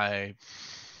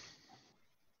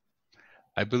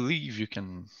 I believe you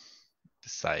can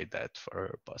decide that for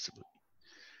her, possibly.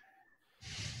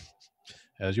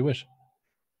 As you wish.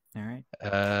 All right.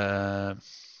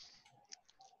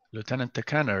 Lieutenant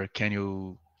Takaner, can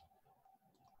you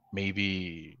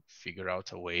maybe figure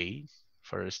out a way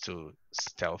for us to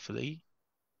stealthily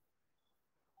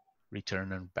return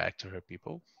her back to her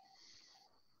people?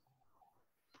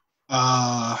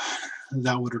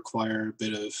 That would require a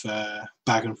bit of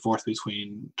back and forth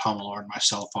between Tomalor and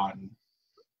myself on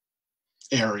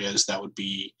areas that would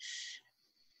be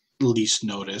least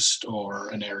noticed or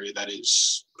an area that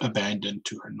is abandoned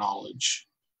to her knowledge.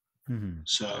 Mm-hmm.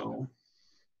 So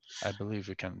I believe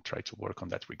we can try to work on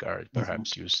that regard.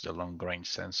 Perhaps use the long-range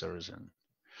sensors and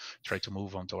try to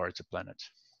move on towards the planet.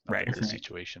 Right. The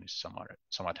situation is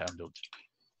somewhat handled.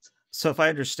 So if I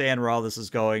understand where all this is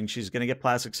going, she's going to get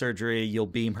plastic surgery, you'll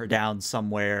beam her down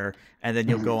somewhere, and then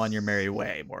you'll go on your merry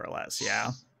way, more or less,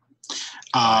 yeah?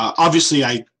 Obviously,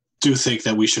 I do think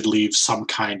that we should leave some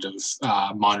kind of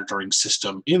monitoring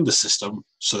system in the system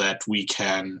so that we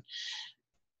can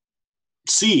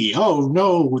see, oh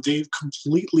no, they've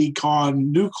completely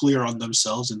gone nuclear on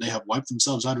themselves and they have wiped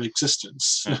themselves out of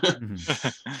existence.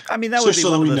 I mean, that would be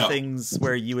so one that of the know. things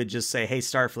where you would just say, hey,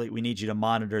 Starfleet, we need you to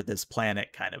monitor this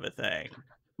planet kind of a thing.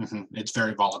 It's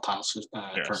very volatile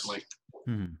currently.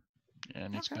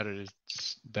 And it's better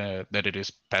that it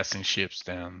is passing ships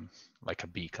than like a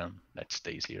beacon that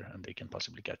stays here and they can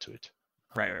possibly get to it.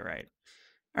 Right.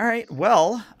 All right,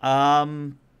 well,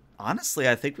 honestly,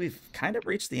 I think we've kind of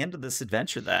reached the end of this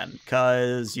adventure then,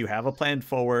 because you have a plan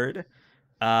forward.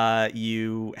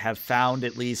 You have found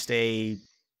at least a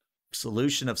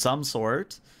solution of some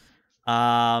sort.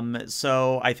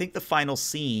 So I think the final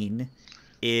scene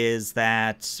is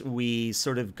that we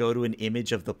sort of go to an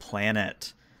image of the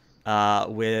planet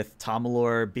with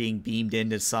Tomalor being beamed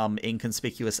into some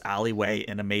inconspicuous alleyway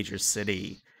in a major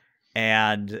city.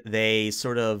 And they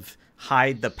sort of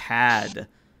hide the pad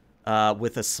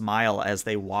with a smile as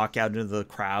they walk out into the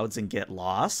crowds and get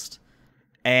lost.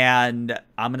 And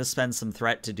I'm going to spend some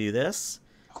threat to do this.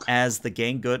 As the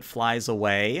Gangut flies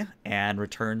away and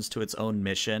returns to its own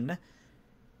mission,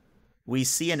 we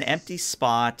see an empty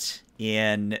spot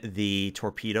in the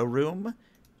torpedo room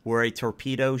where a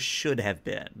torpedo should have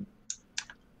been.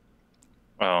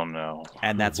 Oh, no.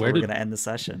 And that's where we're going to end the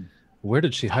session. Where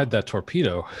did she hide that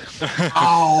torpedo?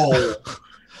 Oh!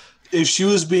 If she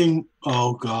was being...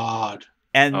 Oh, God.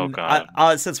 And oh,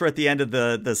 God. Since we're at the end of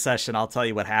the session, I'll tell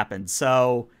you what happened.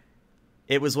 So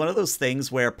it was one of those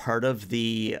things where part of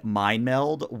the mind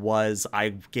meld was I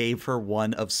gave her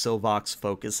one of Sovok's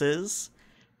focuses,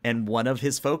 and one of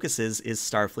his focuses is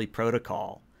Starfleet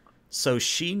Protocol. So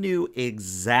she knew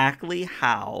exactly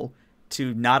how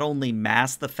to not only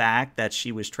mask the fact that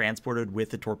she was transported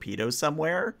with a torpedo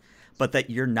somewhere, but that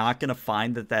you're not going to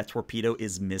find that torpedo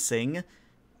is missing.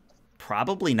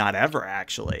 Probably not ever,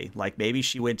 actually. Like, maybe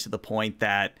she went to the point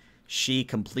that she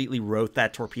completely wrote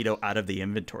that torpedo out of the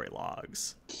inventory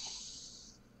logs.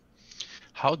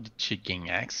 How did she gain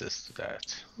access to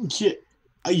that?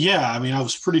 Yeah, I mean, I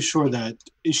was pretty sure that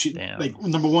she, like,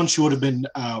 number one, she would have been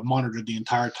monitored the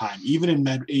entire time. Even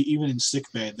in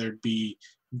sickbay, there'd be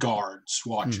guards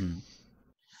watching.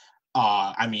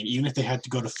 I mean, even if they had to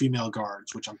go to female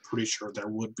guards, which I'm pretty sure there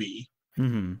would be,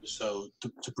 so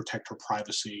to protect her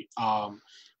privacy. How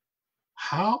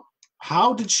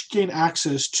did she gain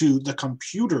access to the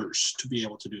computers to be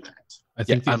able to do that? I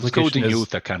think the implication is,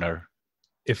 Takaner.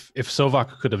 If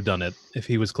Sovok could have done it, if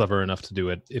he was clever enough to do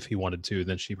it, if he wanted to,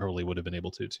 then she probably would have been able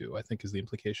to too, I think is the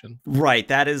implication. Right,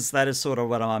 that is sort of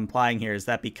what I'm implying here, is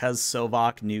that because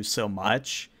Sovok knew so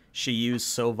much, she used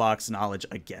Sovok's knowledge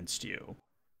against you.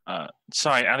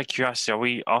 Sorry, out of curiosity, are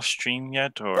we off stream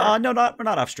yet? Or no, we're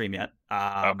not off stream yet.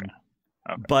 Okay.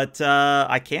 But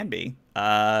I can be.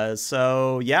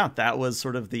 So yeah, that was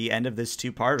sort of the end of this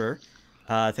two-parter.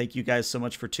 Thank you guys so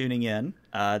much for tuning in.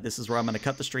 This is where I'm going to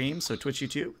cut the stream. So Twitch,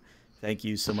 YouTube, thank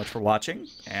you so much for watching,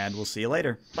 and we'll see you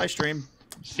later. Bye, stream.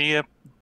 See ya.